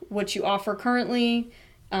up, what you offer currently,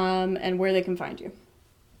 and where they can find you.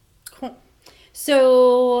 Cool.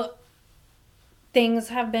 So things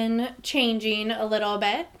have been changing a little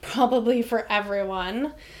bit, probably for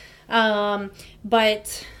everyone.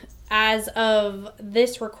 But as of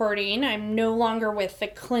this recording, I'm no longer with the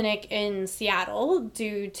clinic in Seattle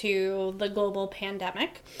due to the global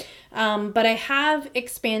pandemic. But I have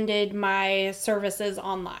expanded my services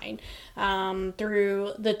online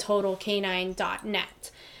through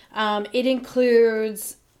thetotalcanine.net. It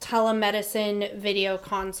includes telemedicine video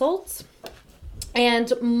consults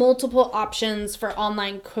and multiple options for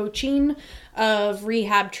online coaching of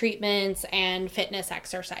rehab treatments and fitness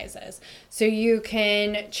exercises. So you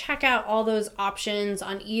can check out all those options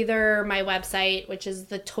on either my website, which is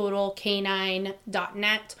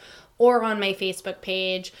thetotalcanine.net, or on my Facebook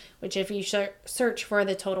page, which if you search for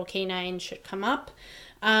The Total Canine should come up.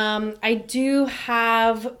 I do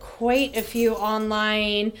have quite a few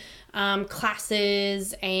online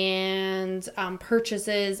classes and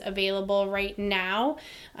purchases available right now.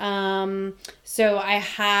 So I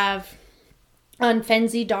have on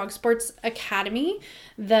Fenzi Dog Sports Academy,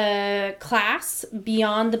 the class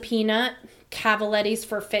Beyond the Peanut, Cavalettis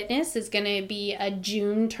for Fitness is going to be a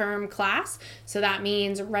June term class. So that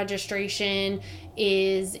means registration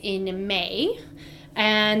is in May.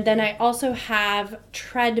 And then I also have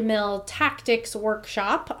Treadmill Tactics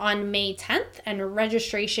Workshop on May 10th, and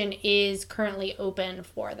registration is currently open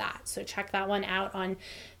for that. So check that one out on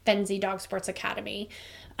Fenzi Dog Sports Academy.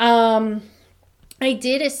 I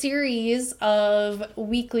did a series of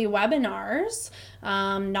weekly webinars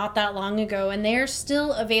not that long ago, and they're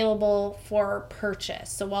still available for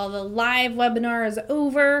purchase. So while the live webinar is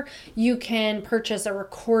over, you can purchase a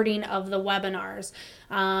recording of the webinars.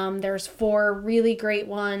 There's 4 really great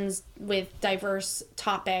ones with diverse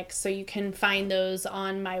topics, so you can find those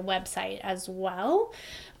on my website as well.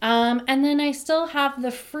 And then I still have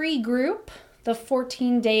the free group, the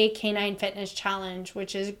 14-day Canine Fitness Challenge,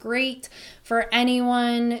 which is great for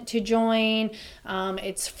anyone to join.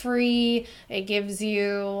 It's free. It gives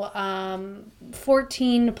you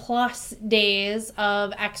 14 plus days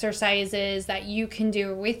of exercises that you can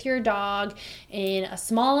do with your dog in a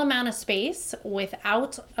small amount of space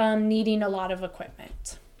without needing a lot of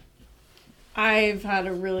equipment. I've had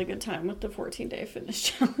a really good time with the 14-day fitness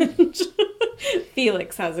challenge.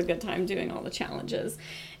 Felix has a good time doing all the challenges.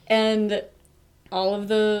 And all of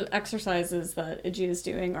the exercises that Iggy is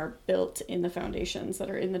doing are built in the foundations that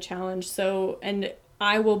are in the challenge. So, and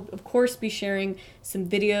I will, of course, be sharing some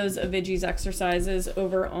videos of Iggy's exercises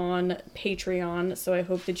over on Patreon. So I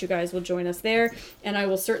hope that you guys will join us there. And I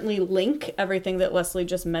will certainly link everything that Leslie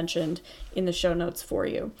just mentioned in the show notes for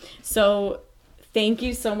you. So thank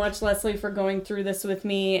you so much, Leslie, for going through this with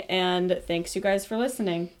me. And thanks, you guys, for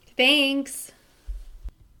listening. Thanks.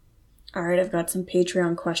 All right, I've got some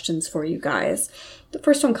Patreon questions for you guys. The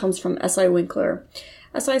first one comes from S.I. Winkler.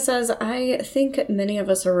 S.I. says, I think many of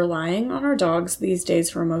us are relying on our dogs these days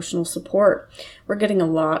for emotional support. We're getting a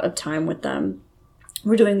lot of time with them.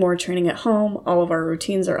 We're doing more training at home. All of our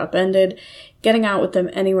routines are upended. Getting out with them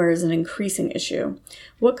anywhere is an increasing issue.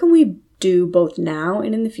 What can we do both now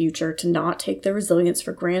and in the future to not take their resilience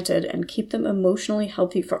for granted and keep them emotionally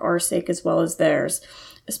healthy for our sake as well as theirs,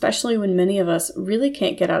 especially when many of us really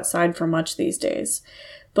can't get outside for much these days,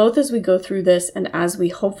 both as we go through this and as we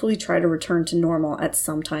hopefully try to return to normal at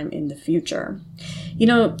some time in the future. You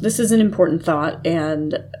know, this is an important thought,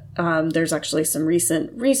 and there's actually some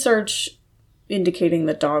recent research indicating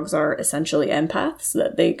that dogs are essentially empaths,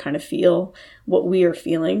 that they kind of feel what we are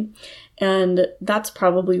feeling. And that's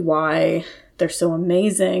probably why they're so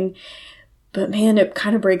amazing. But man, it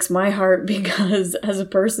kind of breaks my heart because as a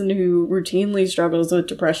person who routinely struggles with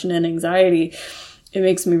depression and anxiety, it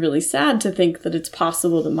makes me really sad to think that it's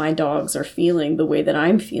possible that my dogs are feeling the way that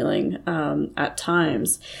I'm feeling at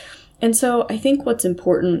times. And so I think what's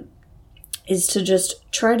important is to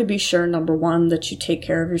just try to be sure, number one, that you take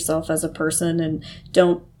care of yourself as a person and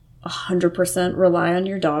don't 100% rely on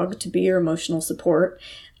your dog to be your emotional support.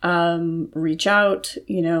 reach out.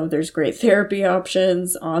 There's great therapy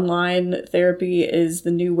options. Online therapy is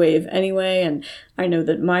the new wave anyway, and I know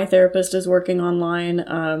that my therapist is working online.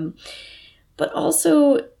 But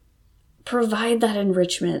also provide that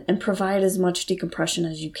enrichment and provide as much decompression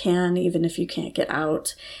as you can, even if you can't get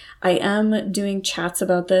out. I am doing chats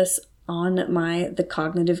about this on the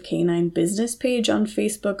Cognitive Canine business page on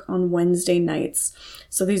Facebook on Wednesday nights.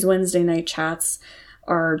 So these Wednesday night chats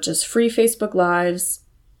are just free Facebook Lives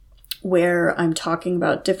where I'm talking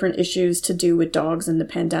about different issues to do with dogs in the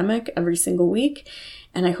pandemic every single week.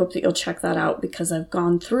 And I hope that you'll check that out because I've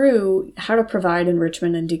gone through how to provide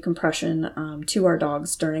enrichment and decompression to our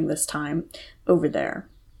dogs during this time over there.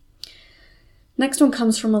 Next one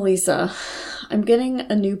comes from Elisa. I'm getting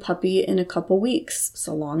a new puppy in a couple weeks,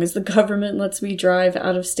 so long as the government lets me drive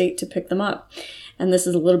out of state to pick them up. And this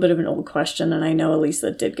is a little bit of an old question, and I know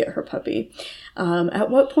Elisa did get her puppy. At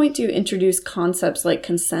what point do you introduce concepts like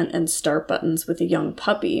consent and start buttons with a young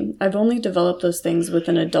puppy? I've only developed those things with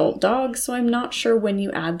an adult dog, so I'm not sure when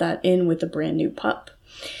you add that in with a brand new pup.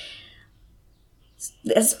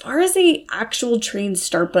 As far as the actual trained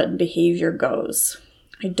start button behavior goes,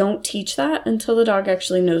 I don't teach that until the dog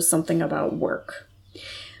actually knows something about work.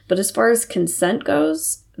 But as far as consent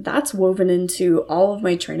goes, that's woven into all of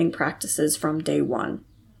my training practices from day one.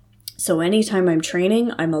 So anytime I'm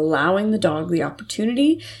training, I'm allowing the dog the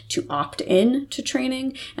opportunity to opt in to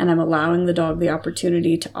training, and I'm allowing the dog the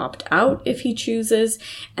opportunity to opt out if he chooses,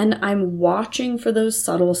 and I'm watching for those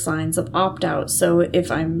subtle signs of opt out. So if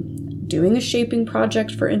I'm doing a shaping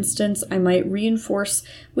project, for instance, I might reinforce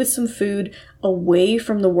with some food away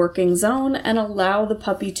from the working zone and allow the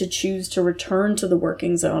puppy to choose to return to the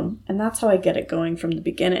working zone. And that's how I get it going from the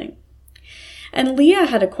beginning. And Leah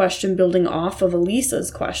had a question building off of Elisa's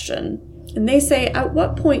question. And they say, at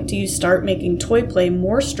what point do you start making toy play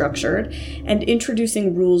more structured and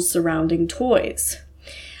introducing rules surrounding toys?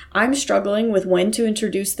 I'm struggling with when to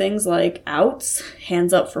introduce things like outs,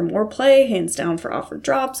 hands up for more play, hands down for offered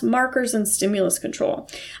drops, markers, and stimulus control.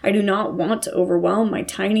 I do not want to overwhelm my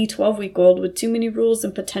tiny 12-week-old with too many rules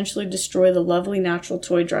and potentially destroy the lovely natural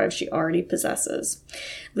toy drive she already possesses.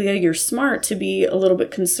 Leah, you're smart to be a little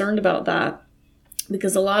bit concerned about that,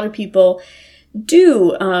 because a lot of people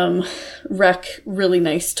do wreck really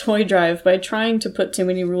nice toy drive by trying to put too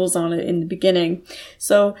many rules on it in the beginning.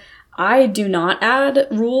 So I do not add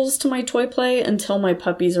rules to my toy play until my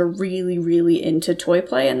puppies are really, really into toy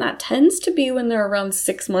play. And that tends to be when they're around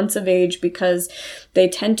 6 months of age, because they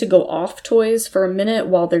tend to go off toys for a minute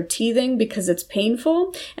while they're teething because it's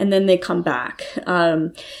painful, and then they come back.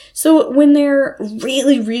 So when they're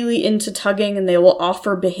really, really into tugging and they will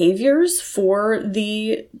offer behaviors for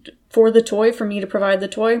the toy, for me to provide the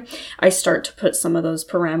toy, I start to put some of those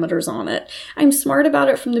parameters on it. I'm smart about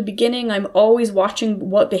it from the beginning. I'm always watching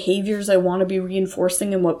what behaviors I want to be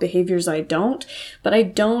reinforcing and what behaviors I don't, but I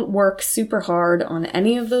don't work super hard on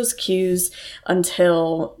any of those cues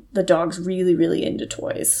until the dog's really, really into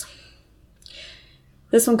toys.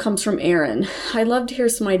 This one comes from Aaron. I'd love to hear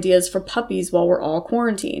some ideas for puppies while we're all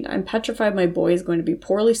quarantined. I'm petrified my boy is going to be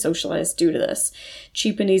poorly socialized due to this.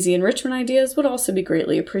 Cheap and easy enrichment ideas would also be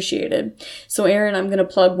greatly appreciated. So Aaron, I'm going to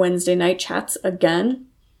plug Wednesday night chats again.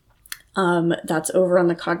 That's over on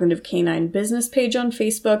the Cognitive Canine business page on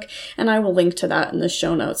Facebook, and I will link to that in the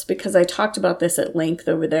show notes because I talked about this at length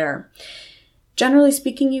over there. Generally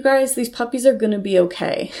speaking, you guys, these puppies are going to be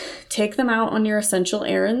okay. Take them out on your essential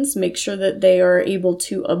errands. Make sure that they are able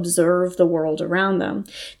to observe the world around them.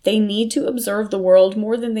 They need to observe the world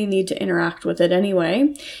more than they need to interact with it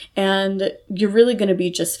anyway. And you're really going to be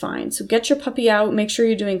just fine. So get your puppy out. Make sure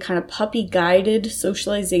you're doing kind of puppy-guided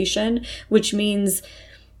socialization, which means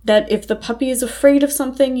that if the puppy is afraid of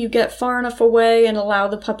something, you get far enough away and allow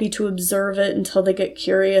the puppy to observe it until they get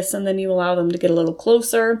curious, and then you allow them to get a little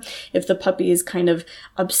closer. If the puppy is kind of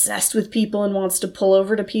obsessed with people and wants to pull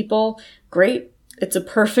over to people, great. It's a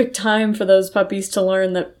perfect time for those puppies to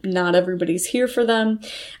learn that not everybody's here for them.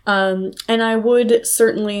 And I would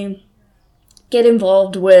certainly get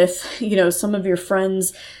involved with, some of your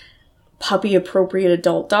friends' puppy appropriate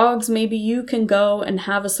adult dogs. Maybe you can go and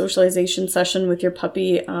have a socialization session with your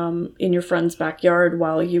puppy in your friend's backyard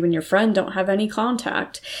while you and your friend don't have any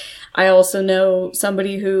contact. I also know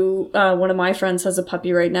somebody who, one of my friends has a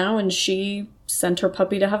puppy right now, and she sent her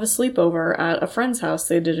puppy to have a sleepover at a friend's house.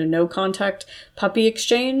 They did a no contact puppy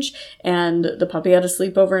exchange, and the puppy had a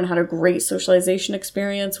sleepover and had a great socialization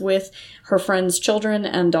experience with her friend's children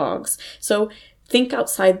and dogs. So think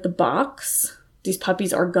outside the box. These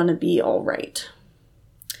puppies are gonna be all right.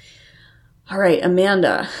 All right,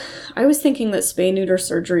 Amanda. I was thinking that spay-neuter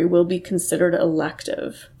surgery will be considered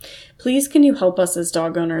elective. Please can you help us as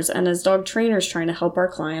dog owners and as dog trainers trying to help our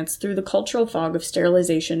clients through the cultural fog of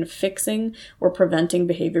sterilization, fixing or preventing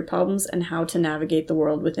behavior problems, and how to navigate the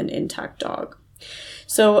world with an intact dog?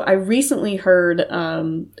 So I recently heard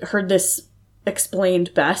this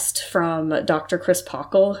explained best from Dr. Chris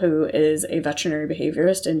Pockle, who is a veterinary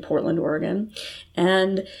behaviorist in Portland, Oregon.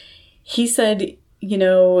 And he said,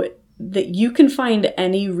 that you can find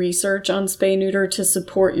any research on spay-neuter to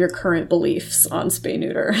support your current beliefs on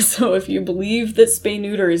spay-neuter. So if you believe that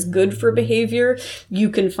spay-neuter is good for behavior, you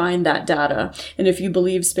can find that data. And if you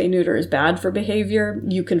believe spay-neuter is bad for behavior,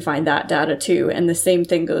 you can find that data too. And the same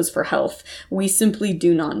thing goes for health. We simply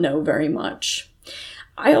do not know very much.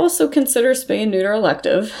 I also consider spay and neuter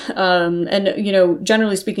elective. And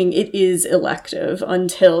generally speaking, it is elective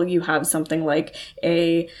until you have something like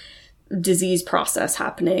a disease process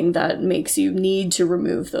happening that makes you need to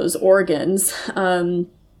remove those organs. And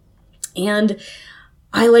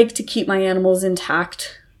I like to keep my animals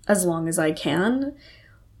intact as long as I can.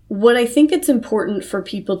 What I think it's important for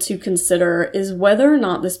people to consider is whether or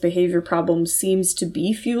not this behavior problem seems to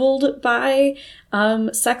be fueled by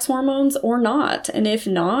sex hormones or not. And if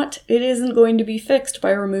not, it isn't going to be fixed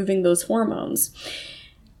by removing those hormones.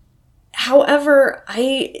 However,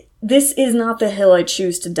 this is not the hill I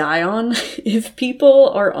choose to die on. If people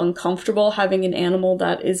are uncomfortable having an animal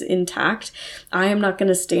that is intact, I am not going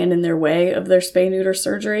to stand in their way of their spay-neuter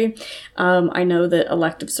surgery. I know that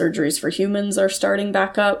elective surgeries for humans are starting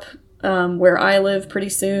back up where I live pretty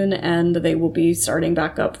soon, and they will be starting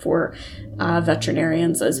back up for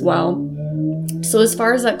veterinarians as well. So as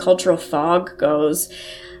far as that cultural fog goes,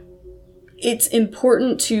 it's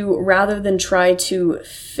important to, rather than try to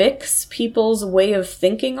fix people's way of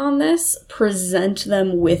thinking on this, present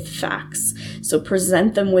them with facts. So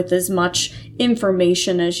present them with as much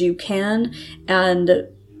information as you can and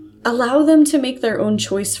allow them to make their own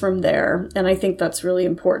choice from there. And I think that's really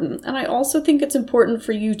important. And I also think it's important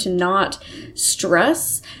for you to not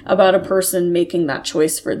stress about a person making that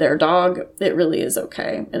choice for their dog. It really is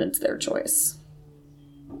okay, and it's their choice.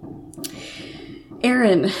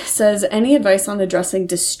 Aaron says, any advice on addressing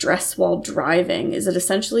distress while driving? Is it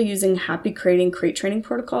essentially using happy crating crate training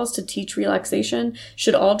protocols to teach relaxation?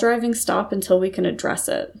 Should all driving stop until we can address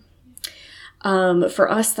it?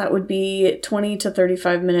 For us, that would be 20 to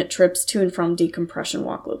 35 minute trips to and from decompression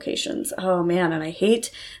walk locations. Oh man, and I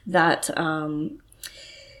hate that the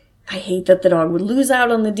dog would lose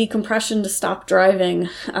out on the decompression to stop driving.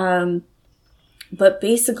 But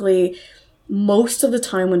basically, most of the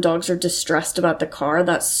time when dogs are distressed about the car,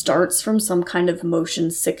 that starts from some kind of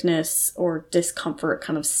motion sickness or discomfort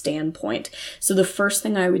kind of standpoint. So the first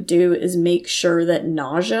thing I would do is make sure that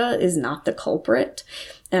nausea is not the culprit.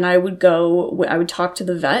 And I would talk to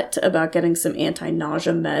the vet about getting some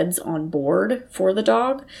anti-nausea meds on board for the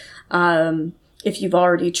dog. If you've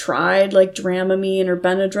already tried like Dramamine or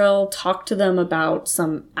Benadryl, talk to them about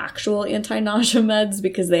some actual anti-nausea meds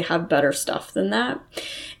because they have better stuff than that.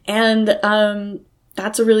 And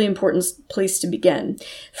that's a really important place to begin.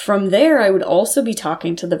 From there, I would also be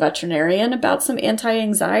talking to the veterinarian about some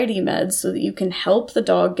anti-anxiety meds so that you can help the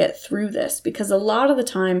dog get through this, because a lot of the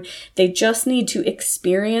time they just need to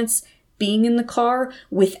experience being in the car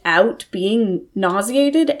without being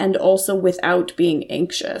nauseated and also without being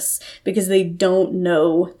anxious, because they don't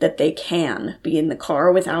know that they can be in the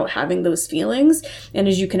car without having those feelings. And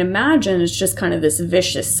as you can imagine, it's just kind of this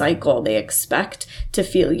vicious cycle. They expect to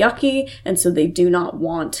feel yucky, and so they do not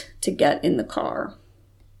want to get in the car.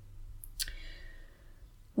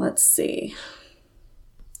 Let's see.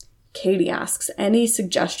 Katie asks, any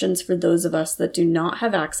suggestions for those of us that do not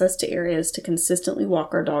have access to areas to consistently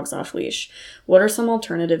walk our dogs off leash? What are some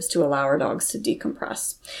alternatives to allow our dogs to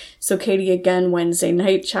decompress? So Katie, again, Wednesday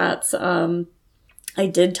night chats, I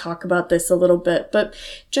did talk about this a little bit, but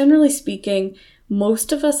generally speaking,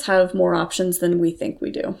 most of us have more options than we think we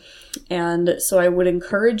do. And so I would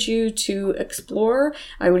encourage you to explore.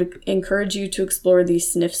 I would encourage you to explore the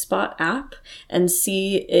Sniff Spot app and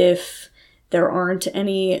see if there aren't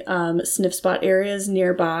any sniff spot areas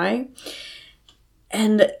nearby.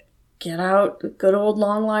 And get out, good old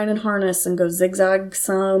long line and harness, and go zigzag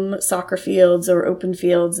some soccer fields or open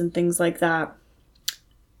fields and things like that.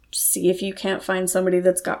 See if you can't find somebody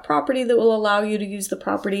that's got property that will allow you to use the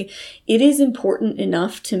property. It is important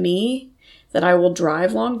enough to me that I will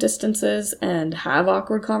drive long distances and have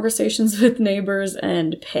awkward conversations with neighbors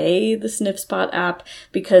and pay the Sniff Spot app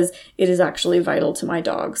because it is actually vital to my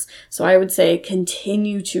dogs. So I would say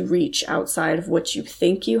continue to reach outside of what you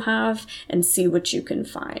think you have and see what you can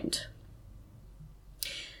find.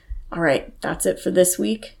 All right, that's it for this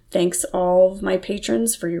week. Thanks all of my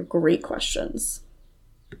patrons for your great questions.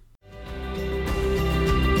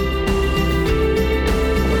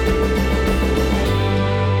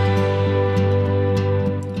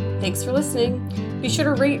 listening. Be sure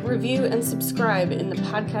to rate, review, and subscribe in the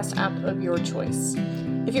podcast app of your choice.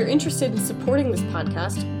 If you're interested in supporting this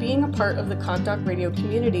podcast, being a part of the CogDog Radio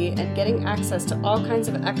community, and getting access to all kinds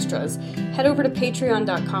of extras, head over to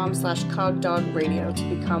patreon.com/CogDogRadio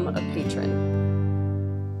to become a patron.